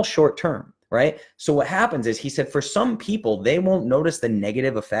it's all short term, right? So what happens is, he said, for some people, they won't notice the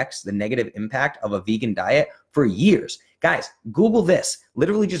negative effects, the negative impact of a vegan diet for years. Guys, Google this.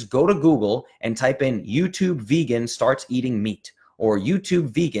 Literally just go to Google and type in YouTube vegan starts eating meat, or YouTube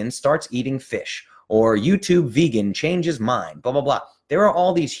vegan starts eating fish, or YouTube vegan changes mind, blah, blah, blah. There are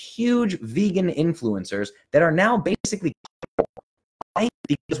all these huge vegan influencers that are now basically, right?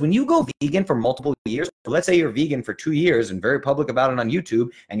 Because when you go vegan for multiple years, let's say you're vegan for 2 years and very public about it on YouTube,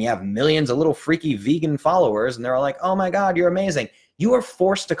 and you have millions of little freaky vegan followers, and they're all like, oh my God, you're amazing. You are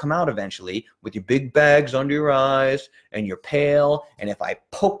forced to come out eventually with your big bags under your eyes, and you're pale, and if I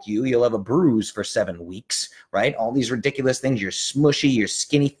poke you, you'll have a bruise for 7 weeks, right? All these ridiculous things. You're smushy, you're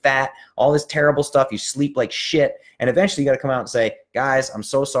skinny fat, all this terrible stuff. You sleep like shit, and eventually you got to come out and say, guys, I'm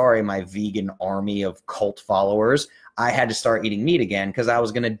so sorry, my vegan army of cult followers. I had to start eating meat again because I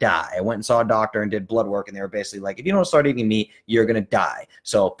was going to die. I went and saw a doctor and did blood work, and they were basically like, if you don't start eating meat, you're going to die.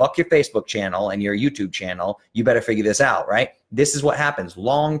 So fuck your Facebook channel and your YouTube channel. You better figure this out, right? This is what happens.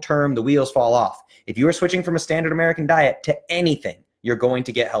 Long term, the wheels fall off. If you are switching from a standard American diet to anything, you're going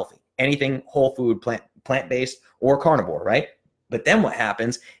to get healthy. anything whole food, plant-based or carnivore, right? But then what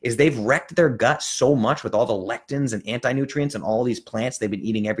happens is they've wrecked their gut so much with all the lectins and anti-nutrients and all these plants they've been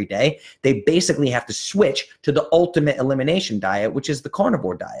eating every day. They basically have to switch to the ultimate elimination diet, which is the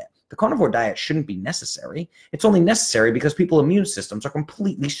carnivore diet. The carnivore diet shouldn't be necessary. It's only necessary because people's immune systems are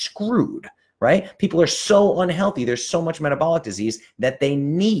completely screwed, right? People are so unhealthy. There's so much metabolic disease that they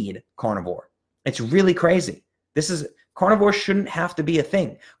need carnivore. It's really crazy. Carnivore shouldn't have to be a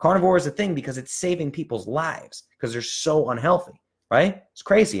thing. Carnivore is a thing because it's saving people's lives because they're so unhealthy, right? It's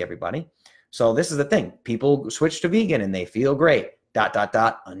crazy, everybody. So this is the thing. People switch to vegan and they feel great, ...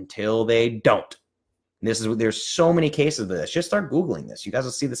 until they don't. There's so many cases of this. Just start Googling this. You guys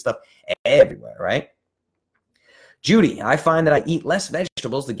will see this stuff everywhere, right? Judy, I find that I eat less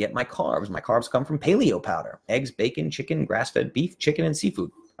vegetables to get my carbs. My carbs come from paleo powder, eggs, bacon, chicken, grass-fed beef, chicken, and seafood.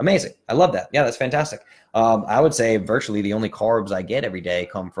 Amazing. I love that. Yeah, that's fantastic. I would say virtually the only carbs I get every day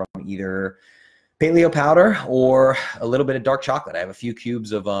come from either paleo powder or a little bit of dark chocolate. I have a few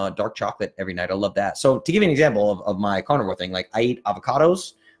cubes of dark chocolate every night. I love that. So to give you an example of my carnivore thing, like I eat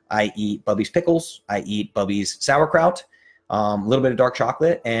avocados, I eat Bubby's pickles, I eat Bubby's sauerkraut, a little bit of dark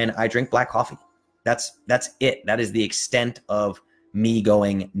chocolate, and I drink black coffee. That's it. That is the extent of me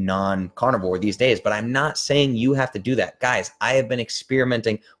going non-carnivore these days. But I'm not saying you have to do that. Guys, I have been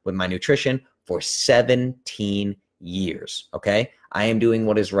experimenting with my nutrition for 17 years, okay? I am doing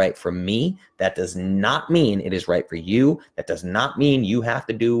what is right for me. That does not mean it is right for you. That does not mean you have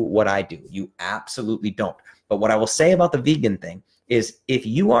to do what I do. You absolutely don't. But what I will say about the vegan thing is if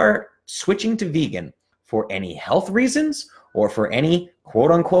you are switching to vegan for any health reasons or for any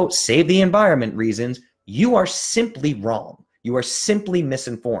quote unquote save the environment reasons, you are simply wrong. You are simply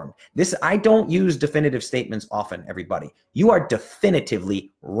misinformed. I don't use definitive statements often, everybody. You are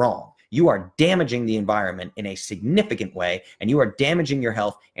definitively wrong. You are damaging the environment in a significant way, and you are damaging your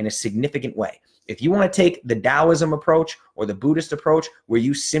health in a significant way. If you want to take the Taoism approach or the Buddhist approach where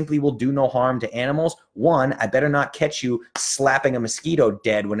you simply will do no harm to animals, one, I better not catch you slapping a mosquito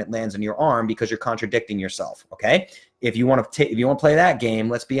dead when it lands on your arm because you're contradicting yourself, okay? If you want to play that game,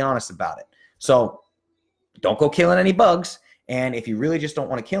 let's be honest about it. So don't go killing any bugs. And if you really just don't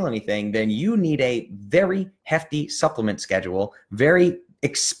want to kill anything, then you need a very hefty supplement schedule, very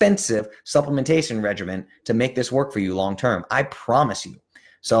expensive supplementation regimen to make this work for you long term. I promise you.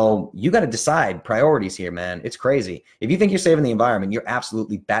 So you got to decide priorities here, man. It's crazy. If you think you're saving the environment, you're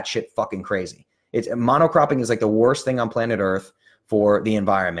absolutely batshit fucking crazy. Monocropping is like the worst thing on planet Earth for the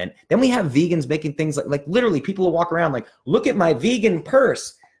environment. Then we have vegans making things like literally people will walk around like, look at my vegan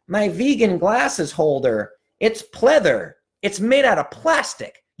purse, my vegan glasses holder. It's pleather. It's made out of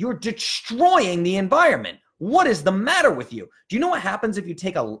plastic. You're destroying the environment. What is the matter with you? Do you know what happens if you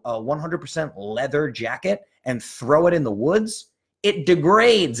take a 100% leather jacket and throw it in the woods? It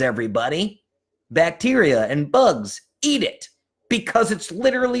degrades, everybody. Bacteria and bugs eat it because it's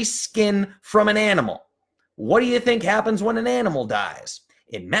literally skin from an animal. What do you think happens when an animal dies?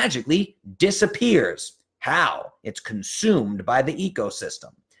 It magically disappears. How? It's consumed by the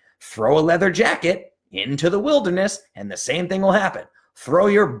ecosystem. Throw a leather jacket into the wilderness and the same thing will happen. Throw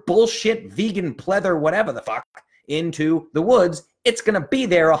your bullshit vegan pleather whatever the fuck into the woods. It's going to be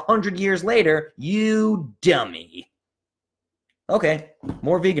there 100 years later, you dummy. Okay,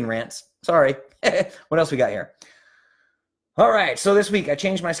 more vegan rants. Sorry. What else we got here? All right, so this week I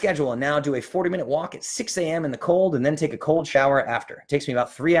changed my schedule and now do a 40-minute walk at 6 a.m. in the cold and then take a cold shower after. It takes me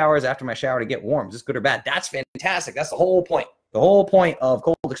about 3 hours after my shower to get warm. Is this good or bad? That's fantastic. That's the whole point. The whole point of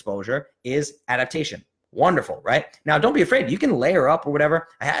cold exposure is adaptation. Wonderful, right? Now, don't be afraid. You can layer up or whatever.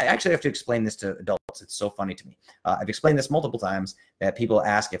 I actually have to explain this to adults. It's so funny to me. I've explained this multiple times that people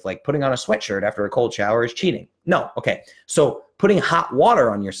ask if like putting on a sweatshirt after a cold shower is cheating. No. Okay. So putting hot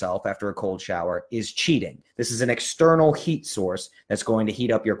water on yourself after a cold shower is cheating. This is an external heat source that's going to heat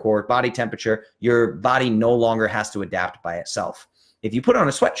up your core body temperature. Your body no longer has to adapt by itself. If you put on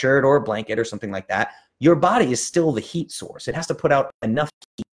a sweatshirt or a blanket or something like that, your body is still the heat source. It has to put out enough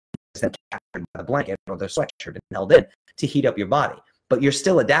heat that's captured by the blanket or the sweatshirt and held in to heat up your body. But you're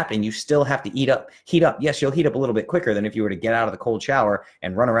still adapting. You still have to heat up. Yes, you'll heat up a little bit quicker than if you were to get out of the cold shower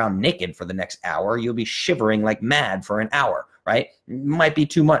and run around naked for the next hour. You'll be shivering like mad for an hour, right? Might be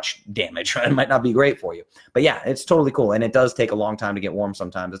too much damage. It might not be great for you. But yeah, it's totally cool. And it does take a long time to get warm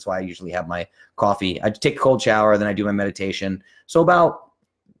sometimes. That's why I usually have my coffee. I take a cold shower, then I do my meditation.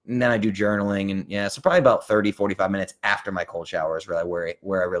 And then I do journaling, and yeah, so probably about 30, 45 minutes after my cold shower is really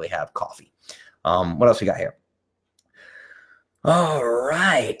where I really have coffee. What else we got here? All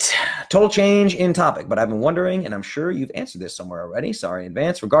right. Total change in topic, but I've been wondering, and I'm sure you've answered this somewhere already. Sorry in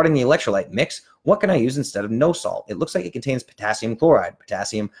advance. Regarding the electrolyte mix, what can I use instead of no salt? It looks like it contains potassium chloride,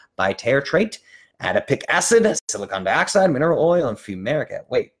 potassium bitartrate, adipic acid, silicon dioxide, mineral oil, and fumaric acid.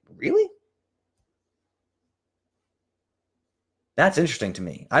 Wait, really? That's interesting to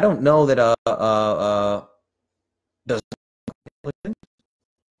me. I don't know that does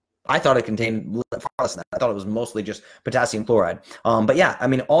I thought it contained far less than that. I thought it was mostly just potassium chloride. But yeah, I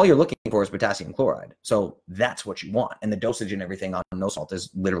mean, all you're looking for is potassium chloride. So that's what you want. And the dosage and everything on no salt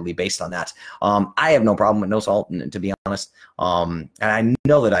is literally based on that. I have no problem with no salt, to be honest. And I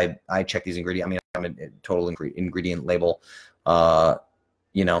know that I check these ingredients. I mean, I'm a total ingredient label,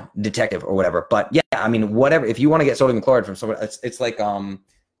 detective or whatever. But yeah, I mean, whatever. If you want to get sodium chloride from somewhere, it's like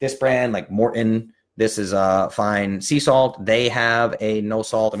this brand, like Morton. This is fine sea salt. They have a no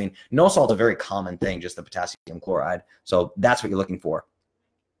salt. I mean, no salt is a very common thing, just the potassium chloride. So that's what you're looking for.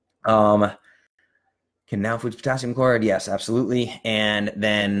 Can now foods potassium chloride? Yes, absolutely. And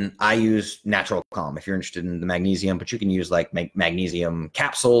then I use Natural Calm if you're interested in the magnesium, but you can use like magnesium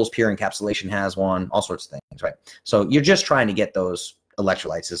capsules. Pure Encapsulation has one, all sorts of things, right? So you're just trying to get those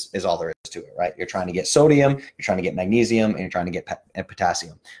electrolytes is all there is to it, right? You're trying to get sodium, you're trying to get magnesium, and you're trying to get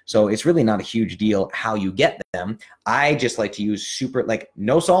potassium. So it's really not a huge deal how you get them. I just like to use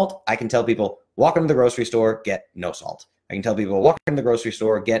no salt. I can tell people, walk into the grocery store, get no salt. I can tell people, walk into the grocery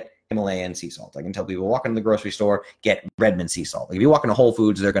store, get Himalayan sea salt. I can tell people, walk into the grocery store, get Redmond sea salt. Like if you walk into Whole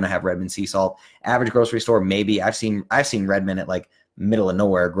Foods, they're going to have Redmond sea salt. Average grocery store, maybe. I've seen Redmond at like middle of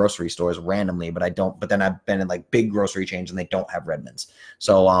nowhere grocery stores randomly, but then I've been in like big grocery chains and they don't have Redmonds.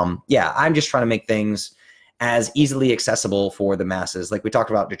 So yeah, I'm just trying to make things as easily accessible for the masses. Like we talked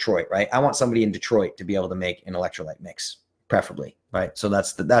about Detroit, right? I want somebody in Detroit to be able to make an electrolyte mix, preferably, right? So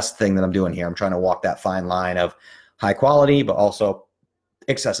that's the thing that I'm doing here. I'm trying to walk that fine line of high quality, but also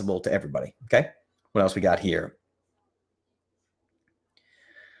accessible to everybody. Okay. What else we got here?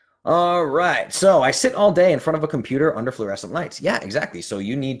 All right. So I sit all day in front of a computer under fluorescent lights. Yeah, exactly. So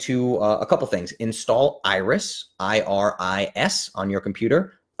you need to, a couple things. Install Iris, IRIS on your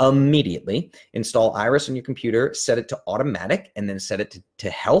computer immediately. Install Iris on your computer, set it to automatic, and then set it to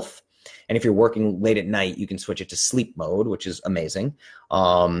health. And if you're working late at night, you can switch it to sleep mode, which is amazing.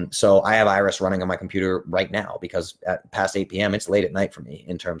 So I have Iris running on my computer right now because at past 8 p.m., it's late at night for me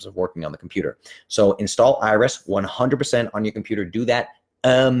in terms of working on the computer. So install Iris 100% on your computer. Do that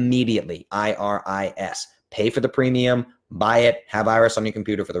immediately. IRIS. Pay for the premium, buy it, have Iris on your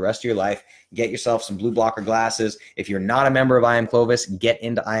computer for the rest of your life. Get yourself some blue blocker glasses. If you're not a member of I Am Clovis, get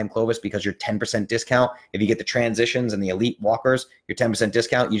into I Am Clovis because your 10% discount, if you get the transitions and the elite walkers, your 10%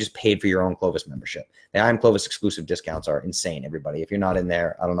 discount, you just paid for your own Clovis membership. The I Am Clovis exclusive discounts are insane, everybody. If you're not in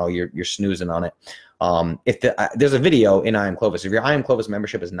there, I don't know, you're snoozing on it. There's a video in I Am Clovis. If your I Am Clovis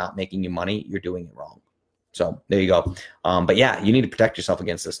membership is not making you money, you're doing it wrong. So there you go. But yeah, you need to protect yourself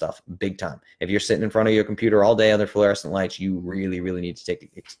against this stuff big time. If you're sitting in front of your computer all day under fluorescent lights, you really, really need to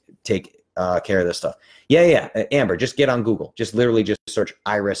take care of this stuff. Yeah. Amber, just get on Google. Just literally just search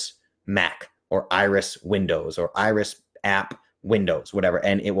Iris Mac or Iris Windows or Iris app Windows, whatever,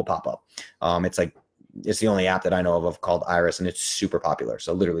 and it will pop up. It's the only app that I know of called Iris, and it's super popular.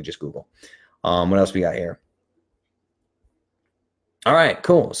 So literally just Google. What else we got here? All right,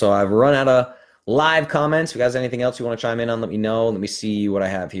 cool. So I've run out of live comments. If you guys have anything else you want to chime in on, let me know. Let me see what I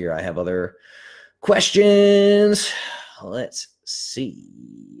have here. I have other questions. Let's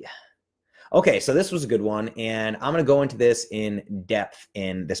see. Okay, so this was a good one, and I'm going to go into this in depth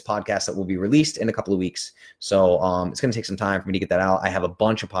in this podcast that will be released in a couple of weeks. So it's going to take some time for me to get that out. I have a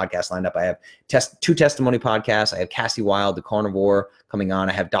bunch of podcasts lined up. I have two testimony podcasts. I have Cassie Wild, the carnivore, coming on.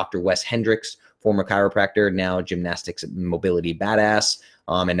 I have Dr. Wes Hendricks, former chiropractor, now gymnastics and mobility badass.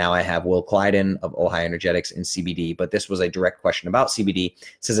 And now I have Will Clyden of Ohio Energetics and CBD. But this was a direct question about CBD. It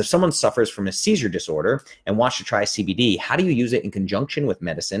says, if someone suffers from a seizure disorder and wants to try CBD, how do you use it in conjunction with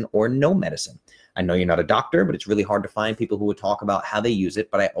medicine or no medicine? I know you're not a doctor, but it's really hard to find people who would talk about how they use it,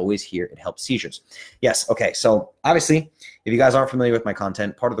 but I always hear it helps seizures. Yes, okay, so obviously, if you guys aren't familiar with my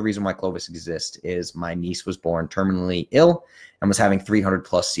content, part of the reason why Clovis exists is my niece was born terminally ill and was having 300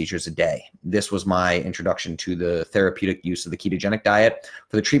 plus seizures a day. This was my introduction to the therapeutic use of the ketogenic diet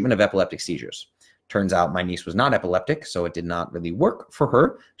for the treatment of epileptic seizures. Turns out my niece was not epileptic, so it did not really work for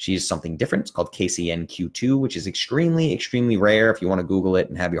her. She's something different. It's called KCNQ2, which is extremely, extremely rare. If you want to Google it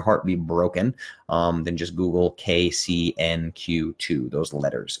and have your heart be broken, then just Google KCNQ2, those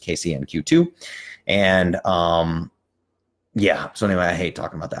letters, KCNQ2. And Yeah. So anyway, I hate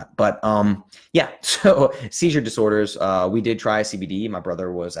talking about that. But yeah, so seizure disorders, we did try CBD. My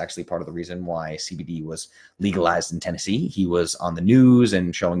brother was actually part of the reason why CBD was legalized in Tennessee. He was on the news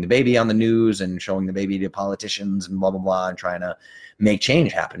and showing the baby on the news and showing the baby to politicians and blah, blah, blah, and trying to make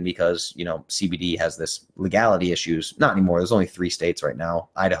change happen because, you know, CBD has this legality issues. Not anymore. There's only 3 states right now,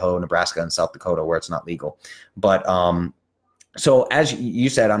 Idaho, Nebraska, and South Dakota, where it's not legal. But so as you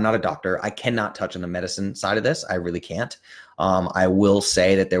said, I'm not a doctor. I cannot touch on the medicine side of this. I really can't. I will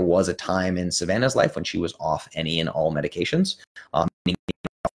say that there was a time in Savannah's life when she was off any and all medications.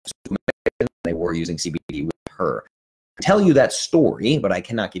 They were using CBD with her. I tell you that story, but I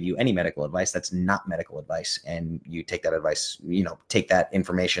cannot give you any medical advice. That's not medical advice. And you take that advice, you know, take that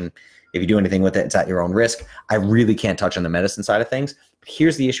information. If you do anything with it, it's at your own risk. I really can't touch on the medicine side of things.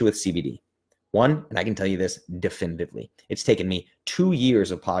 Here's the issue with CBD. One, and I can tell you this definitively, it's taken me 2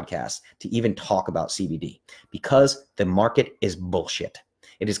 years of podcasts to even talk about CBD because the market is bullshit.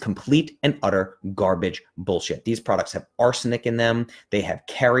 It is complete and utter garbage bullshit. These products have arsenic in them. They have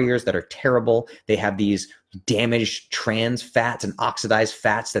carriers that are terrible. They have these damaged trans fats and oxidized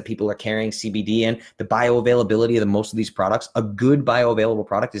fats that people are carrying CBD in. The bioavailability of the most of these products, a good bioavailable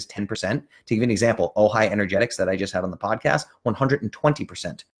product is 10%. To give you an example, Ojai Energetics that I just had on the podcast,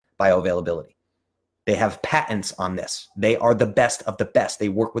 120% bioavailability. They have patents on this. They are the best of the best. They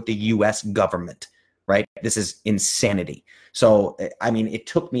work with the US government, right? This is insanity. So, I mean, it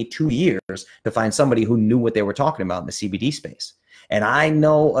took me 2 years to find somebody who knew what they were talking about in the CBD space. And I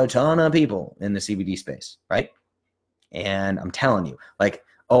know a ton of people in the CBD space, right? And I'm telling you, like,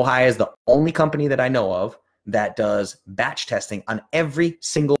 Ojai is the only company that I know of that does batch testing on every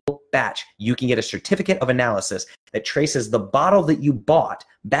single batch. You can get a certificate of analysis that traces the bottle that you bought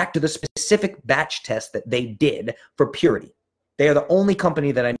back to the specific batch test that they did for purity. They are the only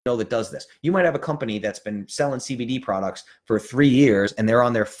company that I know that does this. You might have a company that's been selling CBD products for 3 years and they're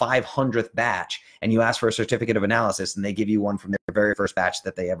on their 500th batch, and you ask for a certificate of analysis and they give you one from their very first batch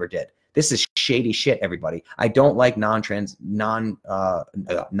that they ever did. This is shady shit, everybody. I don't like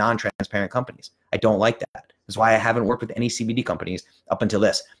non-transparent companies. I don't like that. That's why I haven't worked with any CBD companies up until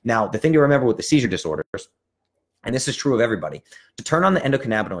this. Now, the thing to remember with the seizure disorders, and this is true of everybody, to turn on the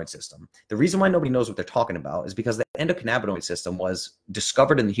endocannabinoid system, the reason why nobody knows what they're talking about is because the endocannabinoid system was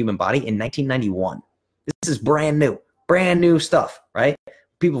discovered in the human body in 1991. This is brand new stuff, right?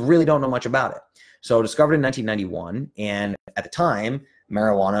 People really don't know much about it. So discovered in 1991, and at the time,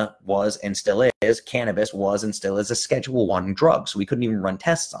 marijuana was and still is, cannabis was and still is a Schedule I drug, so we couldn't even run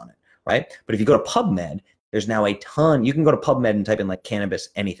tests on it, right? But if you go to PubMed, there's now a ton. You can go to PubMed and type in like cannabis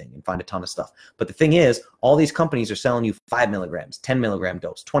anything and find a ton of stuff. But the thing is, all these companies are selling you 5 milligrams, 10 milligram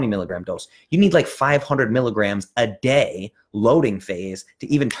dose, 20 milligram dose. You need like 500 milligrams a day loading phase to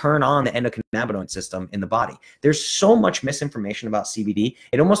even turn on the endocannabinoid system in the body. There's so much misinformation about CBD.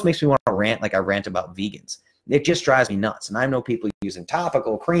 It almost makes me want to rant like I rant about vegans. It just drives me nuts. And I know people using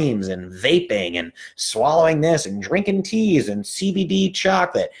topical creams and vaping and swallowing this and drinking teas and CBD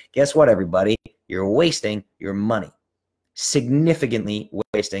chocolate. Guess what, everybody? You're wasting your money. Significantly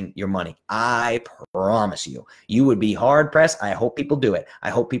wasting your money. I promise you. You would be hard pressed. I hope people do it. I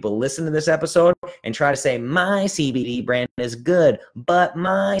hope people listen to this episode and try to say, my CBD brand is good, but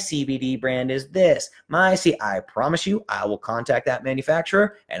my CBD brand is this. I promise you, I will contact that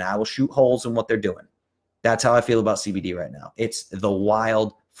manufacturer and I will shoot holes in what they're doing. That's how I feel about CBD right now. It's the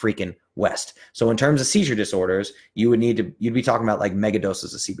wild freaking west. So in terms of seizure disorders, you'd be talking about like mega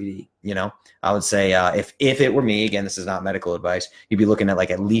doses of CBD. You know, I would say if it were me, again, this is not medical advice, you'd be looking at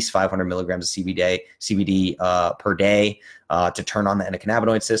like at least 500 milligrams of CBD per day to turn on the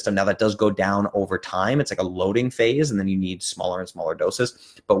endocannabinoid system. Now that does go down over time. It's like a loading phase, and then you need smaller and smaller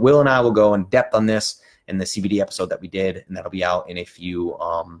doses. But Will and I will go in depth on this in the CBD episode that we did, and that'll be out in a few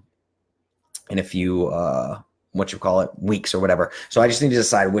weeks or whatever. So I just need to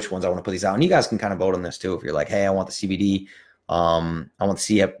decide which ones I want to put these out. And you guys can kind of vote on this too. If you're like, hey, I want the CBD, I want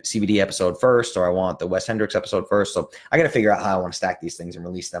the CBD episode first, or I want the Wes Hendricks episode first. So I got to figure out how I want to stack these things and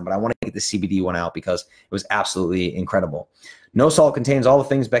release them. But I want to get the CBD one out because it was absolutely incredible. No salt contains all the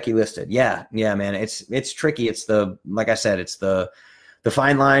things Becky listed. Yeah, man. It's tricky. It's like I said, it's the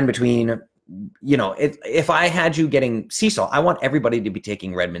fine line between, you know, if I had you getting sea salt, I want everybody to be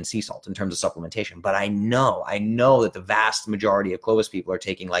taking Redmond sea salt in terms of supplementation. But I know that the vast majority of Clovis people are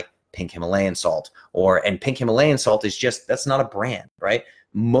taking like pink Himalayan salt, and pink Himalayan salt is just, that's not a brand, right?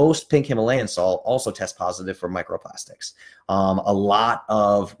 Most pink Himalayan salt also tests positive for microplastics. A lot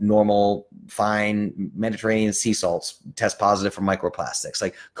of normal fine Mediterranean sea salts test positive for microplastics.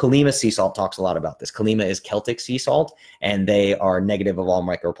 Like Kalima sea salt talks a lot about this. Kalima is Celtic sea salt, and they are negative of all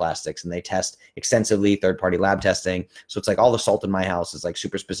microplastics, and they test extensively, third-party lab testing. So it's like all the salt in my house is like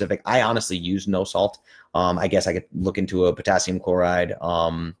super specific. I honestly use no salt. I guess I could look into a potassium chloride,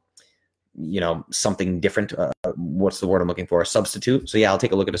 something different. What's the word I'm looking for? A substitute. So yeah, I'll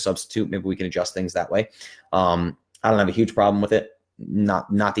take a look at a substitute. Maybe we can adjust things that way. I don't have a huge problem with it.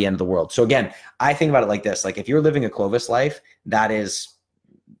 Not the end of the world. So again, I think about it like this. Like if you're living a Clovis life, that is,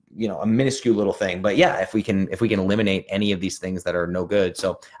 a minuscule little thing. But yeah, if we can eliminate any of these things that are no good.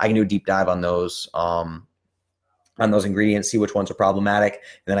 So I can do a deep dive on those ingredients, see which ones are problematic, and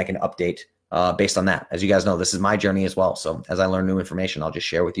then I can update based on that. As you guys know, this is my journey as well. So as I learn new information, I'll just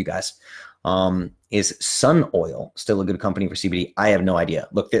share with you guys. Is Sun Oil still a good company for CBD? I have no idea.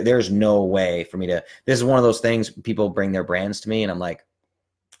 Look, there's no way for me to, this is one of those things, people bring their brands to me and I'm like,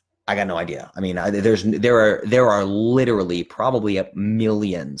 I got no idea. I mean, there are literally probably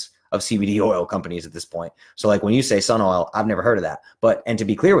millions of CBD oil companies at this point. So like when you say Sun Oil, I've never heard of that. And to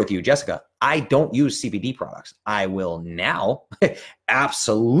be clear with you, Jessica, I don't use CBD products. I will now,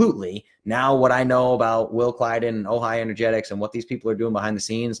 absolutely. Now what I know about Will Clyden and Ojai Energetics and what these people are doing behind the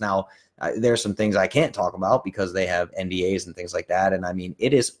scenes, now there's some things I can't talk about because they have NDAs and things like that. And I mean,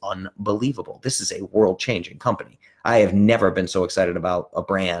 it is unbelievable. This is a world-changing company. I have never been so excited about a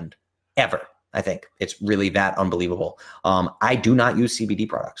brand ever. I think it's really that unbelievable. I do not use CBD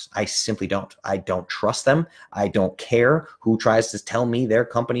products. I simply don't. I don't trust them. I don't care who tries to tell me their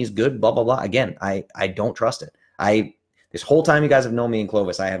company's good, blah, blah, blah. Again, I don't trust it. This whole time you guys have known me in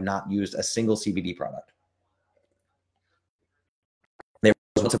Clovis, I have not used a single CBD product. There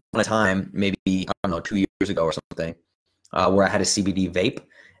was once upon a time, maybe, I don't know, 2 years ago or something, where I had a CBD vape.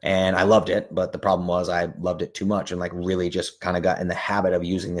 And I loved it, but the problem was I loved it too much and like really just kind of got in the habit of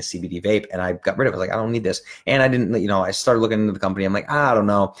using the CBD vape, and I got rid of it. I was like, I don't need this. And I didn't, I started looking into the company. I'm like, I don't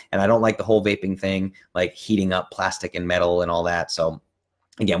know. And I don't like the whole vaping thing, like heating up plastic and metal and all that. So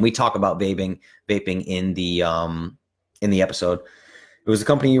again, we talk about vaping in the episode. It was the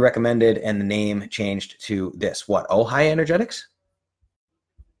company you recommended and the name changed to this. What? Ojai Energetics?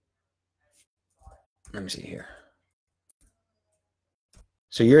 Let me see here.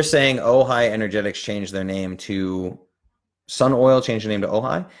 So you're saying Ojai Energetics changed their name to Sun Oil, changed their name to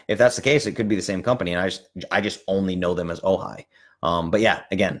Ojai? If that's the case, it could be the same company, and I just only know them as Ojai. But yeah,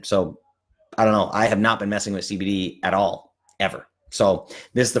 again, so I don't know. I have not been messing with CBD at all, ever. So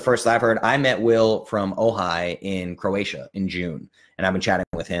this is the first I've heard. I met Will from Ojai in Croatia in June, and I've been chatting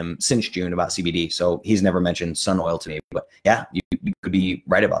with him since June about CBD. So he's never mentioned Sun Oil to me. But yeah, you could be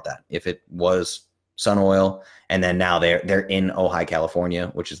right about that. If it was Sun Oil, and then now they're in Ojai,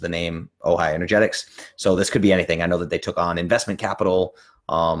 California, which is the name Ojai Energetics. So this could be anything. I know that they took on investment capital.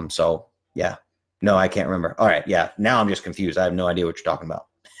 So yeah, no, I can't remember. All right, yeah, now I'm just confused. I have no idea what you're talking about.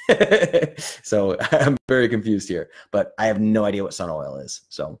 So I'm very confused here, but I have no idea what Sun Oil is.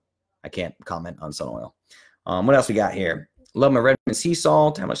 So I can't comment on Sun Oil. What else we got here? Love my Redmond sea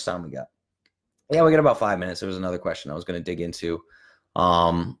salt. How much time we got? Yeah, we got about 5 minutes. There was another question I was going to dig into.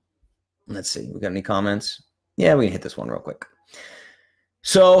 Let's see. We got any comments? Yeah, we can hit this one real quick.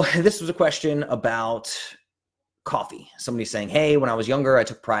 So this was a question about coffee. Somebody saying, hey, when I was younger, I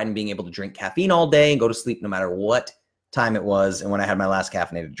took pride in being able to drink caffeine all day and go to sleep no matter what time it was. And when I had my last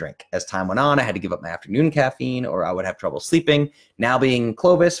caffeinated drink, as time went on, I had to give up my afternoon caffeine or I would have trouble sleeping. Now being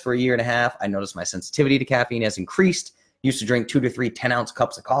Clovis for 1.5 years, I noticed my sensitivity to caffeine has increased. Used to drink 2 to 3 10-ounce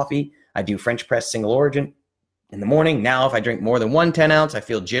cups of coffee. I do French press single origin in the morning. Now, if I drink more than 1 10-ounce, I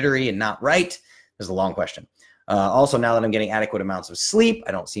feel jittery and not right. This is a long question. Also, now that I'm getting adequate amounts of sleep,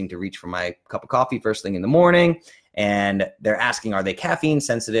 I don't seem to reach for my cup of coffee first thing in the morning. And they're asking, are they caffeine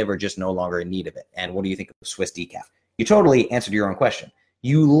sensitive or just no longer in need of it? And what do you think of Swiss decaf? You totally answered your own question.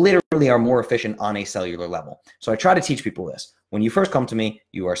 You literally are more efficient on a cellular level. So I try to teach people this. When you first come to me,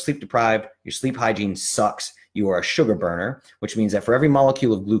 you are sleep deprived, your sleep hygiene sucks, you are a sugar burner, which means that for every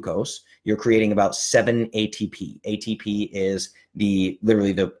molecule of glucose, you're creating about 7 ATP. ATP is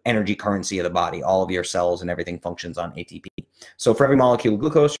literally the energy currency of the body. All of your cells and everything functions on ATP. So for every molecule of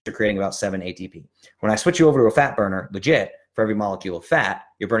glucose, you're creating about 7 ATP. When I switch you over to a fat burner, legit, for every molecule of fat,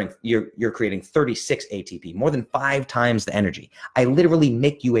 you're creating 36 ATP, more than 5 times the energy. I literally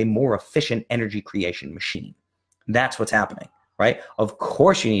make you a more efficient energy creation machine. That's what's happening, right? Of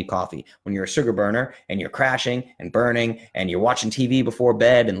course you need coffee when you're a sugar burner and you're crashing and burning and you're watching TV before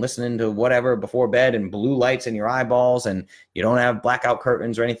bed and listening to whatever before bed and blue lights in your eyeballs and you don't have blackout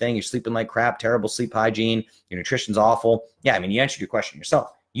curtains or anything. You're sleeping like crap, terrible sleep hygiene. Your nutrition's awful. Yeah, I mean, you answered your question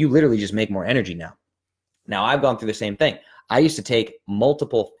yourself. You literally just make more energy now. Now, I've gone through the same thing. I used to take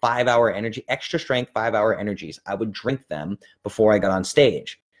multiple 5-hour energy, extra strength 5-hour energies. I would drink them before I got on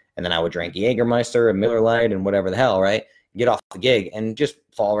stage. And then I would drink Jägermeister and Miller Lite and whatever the hell, right? Get off the gig and just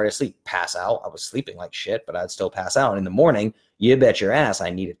fall right asleep, pass out. I was sleeping like shit, but I'd still pass out. And in the morning, you bet your ass I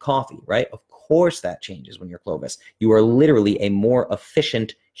needed coffee, right? Of course that changes when you're Clovis. You are literally a more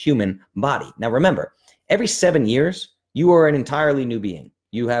efficient human body. Now remember, every 7 years, you are an entirely new being.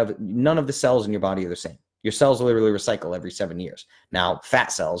 You have none of the cells in your body are the same. Your cells literally recycle every 7 years. Now,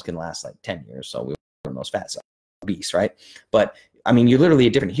 fat cells can last like 10 years, so we are most fat cells, obese, right? But I mean, you're literally a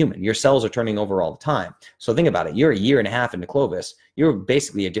different human. Your cells are turning over all the time. So think about it. You're a year and a half into Clovis. You're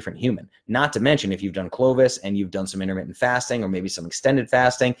basically a different human. Not to mention if you've done Clovis and you've done some intermittent fasting or maybe some extended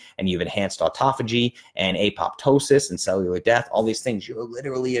fasting and you've enhanced autophagy and apoptosis and cellular death, all these things, you're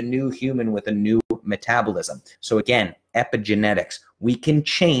literally a new human with a new metabolism. So again, epigenetics. We can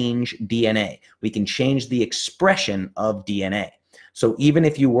change DNA. We can change the expression of DNA. So even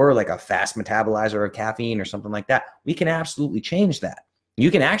if you were like a fast metabolizer of caffeine or something like that, we can absolutely change that.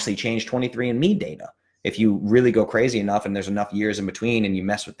 You can actually change 23andMe data. If you really go crazy enough and there's enough years in between and you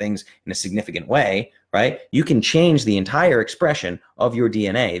mess with things in a significant way, right? You can change the entire expression of your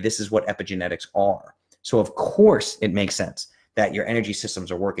DNA. This is what epigenetics are. So of course it makes sense that your energy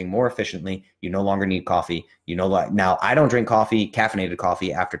systems are working more efficiently. You no longer need coffee. You know, like now I don't drink coffee, caffeinated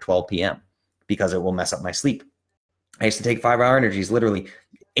coffee after 12 p.m. because it will mess up my sleep. I used to take 5-hour energies literally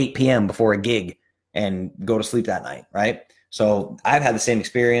 8 p.m. before a gig and go to sleep that night, right? So I've had the same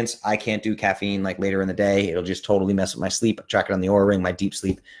experience. I can't do caffeine like later in the day. It'll just totally mess with my sleep. I track it on the Oura Ring. My deep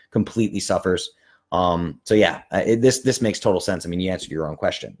sleep completely suffers. So yeah, this makes total sense. I mean, you answered your own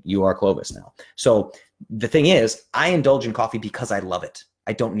question. You are Clovis now. So the thing is, I indulge in coffee because I love it.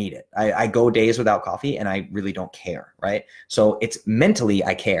 I don't need it. I go days without coffee and I really don't care, right? So it's mentally,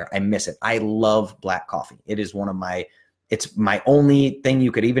 I care. I miss it. I love black coffee. It is one of my, it's my only thing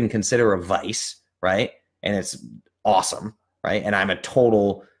you could even consider a vice, right? And it's awesome, right? And I'm a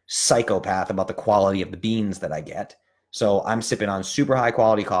total psychopath about the quality of the beans that I get. So I'm sipping on super high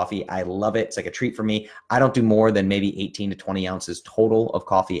quality coffee. I love it. It's like a treat for me. I don't do more than maybe 18 to 20 ounces total of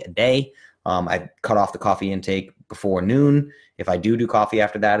coffee a day. I cut off the coffee intake before noon. If I do coffee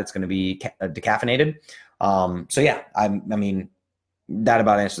after that, it's going to be decaffeinated. So yeah, I mean, that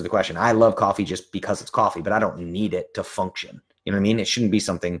about answers the question. I love coffee just because it's coffee, but I don't need it to function. You know what I mean? It shouldn't be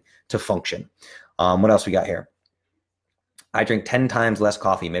something to function. What else we got here? I drink 10 times less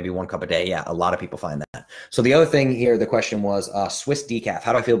coffee, maybe 1 cup a day. Yeah, a lot of people find that. So the other thing here, the question was Swiss decaf.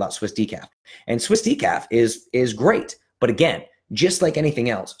 How do I feel about Swiss decaf? And Swiss decaf is great. But again, just like anything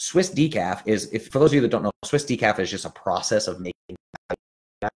else, Swiss decaf is, if for those of you that don't know, Swiss decaf is just a process of making.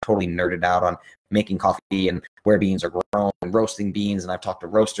 I'm totally nerded out on making coffee and where beans are grown and roasting beans. And I've talked to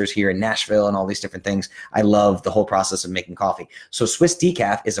roasters here in Nashville and all these different things. I love the whole process of making coffee. So Swiss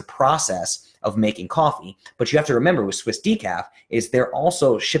decaf is a process of making coffee, but you have to remember with Swiss decaf is they're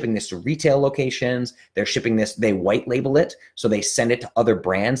also shipping this to retail locations. They're shipping this, they white label it. So they send it to other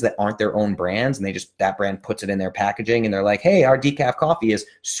brands that aren't their own brands. And they just, that brand puts it in their packaging and they're like, hey, our decaf coffee is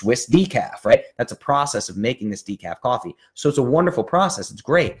Swiss decaf, right? That's a process of making this decaf coffee. So it's a wonderful process. It's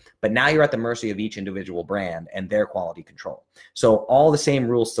great. But now you're at the mercy of each individual brand and their quality control. So all the same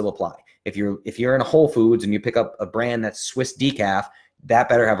rules still apply. If you're in a Whole Foods and you pick up a brand that's Swiss decaf, that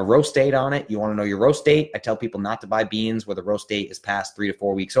better have a roast date on it. You want to know your roast date. I tell people not to buy beans where the roast date is past 3 to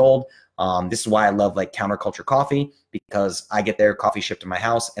 4 weeks old. This is why I love like counterculture coffee, because I get their coffee shipped to my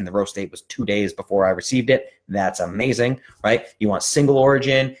house and the roast date was 2 days before I received it. That's amazing, right? You want single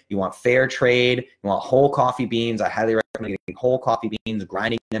origin, you want fair trade, you want whole coffee beans. I highly recommend getting whole coffee beans,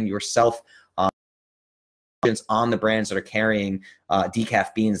 grinding them yourself on the brands that are carrying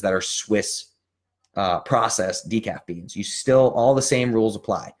decaf beans that are Swiss processed decaf beans. You still, all the same rules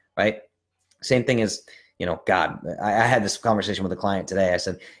apply, right? Same thing as, you know, God, I had this conversation with a client today. I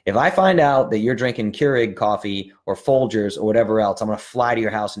said, if I find out that you're drinking Keurig coffee or Folgers or whatever else, I'm going to fly to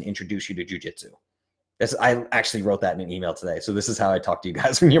your house and introduce you to jujitsu. I actually wrote that in an email today. So this is how I talk to you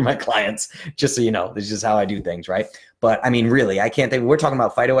guys when you're my clients, just so you know, this is just how I do things, right? But I mean, really, I can't think, we're talking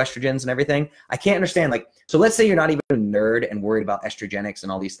about phytoestrogens and everything. I can't understand, like, so let's say you're not even a nerd and worried about estrogenics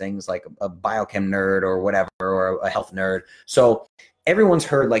and all these things, like a biochem nerd or whatever, or a health nerd. So everyone's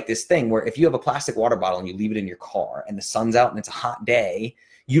heard like this thing where if you have a plastic water bottle and you leave it in your car and the sun's out and it's a hot day,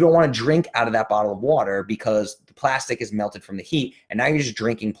 you don't want to drink out of that bottle of water because the plastic is melted from the heat, and now you're just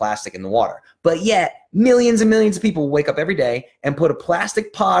drinking plastic in the water. But yet, millions and millions of people wake up every day and put a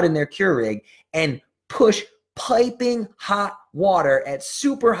plastic pod in their Keurig and push piping hot water at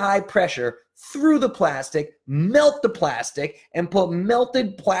super high pressure through the plastic, melt the plastic, and put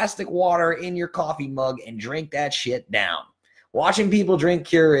melted plastic water in your coffee mug and drink that shit down. Watching people drink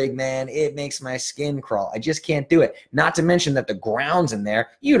Keurig, man, it makes my skin crawl. I just can't do it. Not to mention that the grounds in there,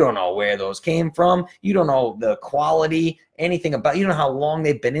 you don't know where those came from. You don't know the quality, anything about, you don't know how long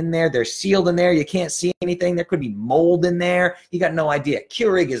they've been in there. They're sealed in there. You can't see anything. There could be mold in there. You got no idea.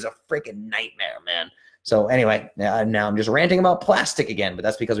 Keurig is a freaking nightmare, man. So anyway, now I'm just ranting about plastic again, but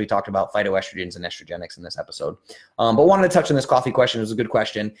that's because we talked about phytoestrogens and estrogenics in this episode. But wanted to touch on this coffee question. It was a good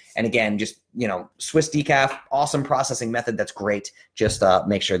question. And again, just, Swiss decaf, awesome processing method. That's great. Just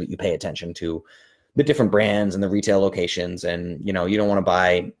make sure that you pay attention to the different brands and the retail locations. And, you don't want to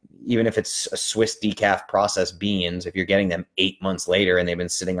buy, even if it's a Swiss decaf processed beans, if you're getting them 8 months later and they've been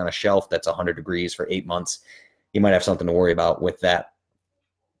sitting on a shelf that's 100 degrees for 8 months, you might have something to worry about with that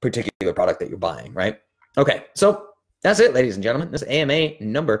particular product that you're buying, right? Okay, so that's it, ladies and gentlemen. This is AMA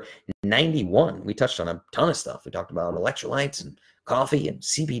number 91. We touched on a ton of stuff. We talked about electrolytes and coffee and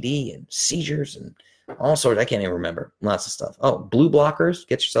CBD and seizures and all sorts. I can't even remember. Lots of stuff. Oh, blue blockers.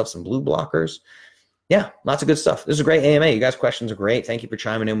 Get yourself some blue blockers. Yeah, lots of good stuff. This is a great AMA. You guys' questions are great. Thank you for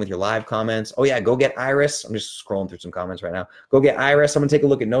chiming in with your live comments. Oh, yeah, go get Iris. I'm just scrolling through some comments right now. Go get Iris. I'm going to take a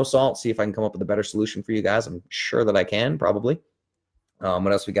look at no salt, see if I can come up with a better solution for you guys. I'm sure that I can, probably.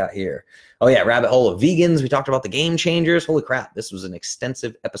 What else we got here? Oh yeah, rabbit hole of vegans. We talked about the game changers. Holy crap, this was an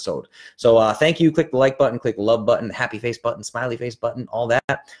extensive episode. So thank you. Click the like button, click the love button, happy face button, smiley face button, all that.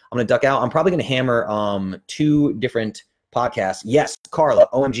 I'm gonna duck out. I'm probably gonna hammer 2 different podcasts. Yes, Carla,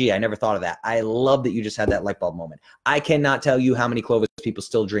 OMG, I never thought of that. I love that you just had that light bulb moment. I cannot tell you how many Clovis people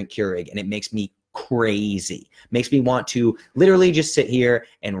still drink Keurig, and it makes me crazy. Makes me want to literally just sit here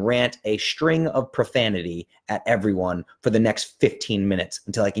and rant a string of profanity at everyone for the next 15 minutes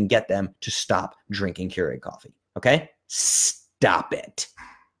until I can get them to stop drinking Keurig coffee. Okay? Stop it.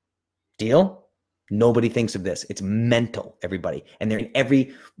 Deal? Nobody thinks of this. It's mental, everybody. And they're in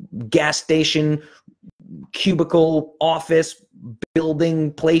every gas station, cubicle, office,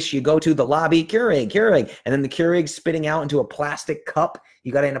 building, place you go to, the lobby, Keurig. And then the Keurig spitting out into a plastic cup.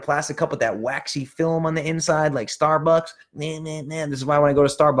 You got it in a plastic cup with that waxy film on the inside, like Starbucks. Man. This is why when I go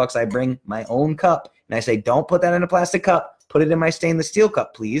to Starbucks, I bring my own cup. And I say, don't put that in a plastic cup. Put it in my stainless steel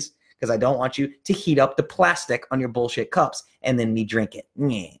cup, please. Because I don't want you to heat up the plastic on your bullshit cups and then me drink it,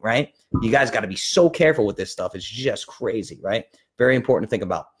 right? You guys got to be so careful with this stuff. It's just crazy, right? Very important to think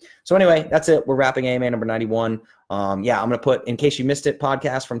about. So anyway, that's it. We're wrapping AMA number 91. I'm going to put, in case you missed it,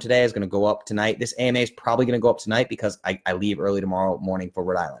 podcast from today is going to go up tonight. This AMA is probably going to go up tonight because I leave early tomorrow morning for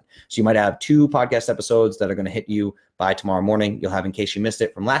Rhode Island. So you might have 2 podcast episodes that are going to hit you by tomorrow morning. You'll have, in case you missed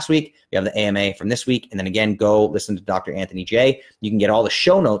it from last week, you have the AMA from this week. And then again, go listen to Dr. Anthony J. You can get all the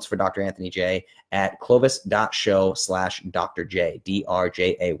show notes for Dr. Anthony J at clovis.show/Dr. J,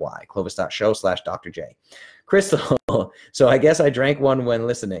 DRJAY, clovis.show/Dr. J. Crystal, so I guess I drank one when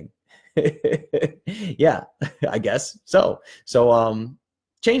listening. Yeah, I guess so. So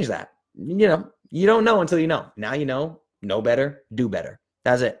change that. You don't know until you know. Now you know better, do better.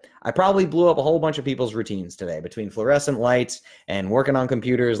 That's it. I probably blew up a whole bunch of people's routines today between fluorescent lights and working on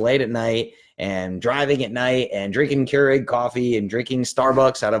computers late at night and driving at night and drinking Keurig coffee and drinking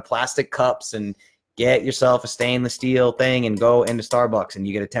Starbucks out of plastic cups. And get yourself a stainless steel thing and go into Starbucks and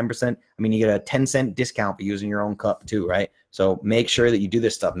you get a 10%, you get a 10-cent discount for using your own cup too, right? So make sure that you do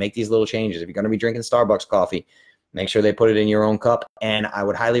this stuff. Make these little changes. If you're going to be drinking Starbucks coffee, make sure they put it in your own cup. And I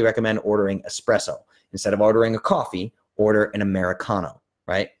would highly recommend ordering espresso. Instead of ordering a coffee, order an Americano,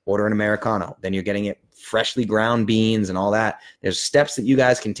 right? Order an Americano. Then you're getting it freshly ground beans and all that. There's steps that you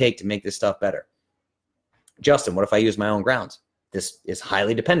guys can take to make this stuff better. Justin, what if I use my own grounds? This is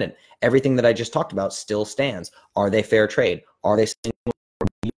highly dependent. Everything that I just talked about still stands. Are they fair trade? Are they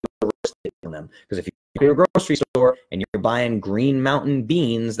on them? Because if you go to a grocery store and you're buying Green Mountain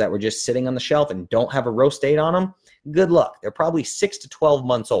beans that were just sitting on the shelf and don't have a roast date on them, good luck. They're probably 6 to 12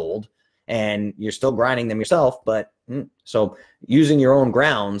 months old and you're still grinding them yourself. But so using your own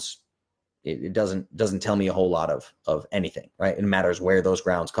grounds, it doesn't tell me a whole lot of anything, right? It matters where those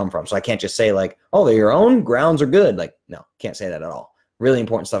grounds come from. So I can't just say like, oh, they're your own grounds are good. Like, no, can't say that at all. Really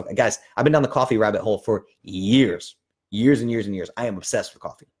important stuff. Guys, I've been down the coffee rabbit hole for years and years and years. I am obsessed with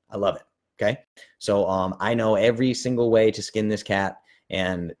coffee. I love it. Okay. So I know every single way to skin this cat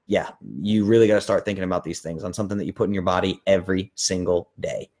And yeah, you really got to start thinking about these things on something that you put in your body every single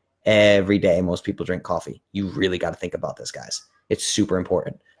day. Every day, most people drink coffee. You really got to think about this, guys. It's super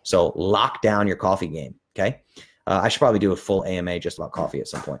important. So lock down your coffee game, okay? I should probably do a full AMA just about coffee at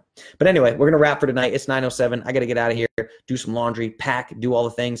some point. But anyway, we're going to wrap for tonight. It's 9:07. I got to get out of here, do some laundry, pack, do all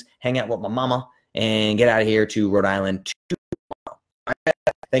the things, hang out with my mama, and get out of here to Rhode Island tomorrow. All right?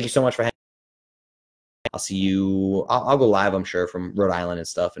 Thank you so much for hanging out. I'll see you. I'll go live, I'm sure, from Rhode Island and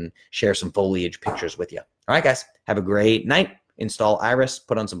stuff and share some foliage pictures with you. All right, guys. Have a great night. Install Iris,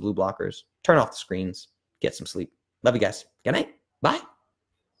 put on some blue blockers, turn off the screens, get some sleep. Love you guys. Good night. Bye.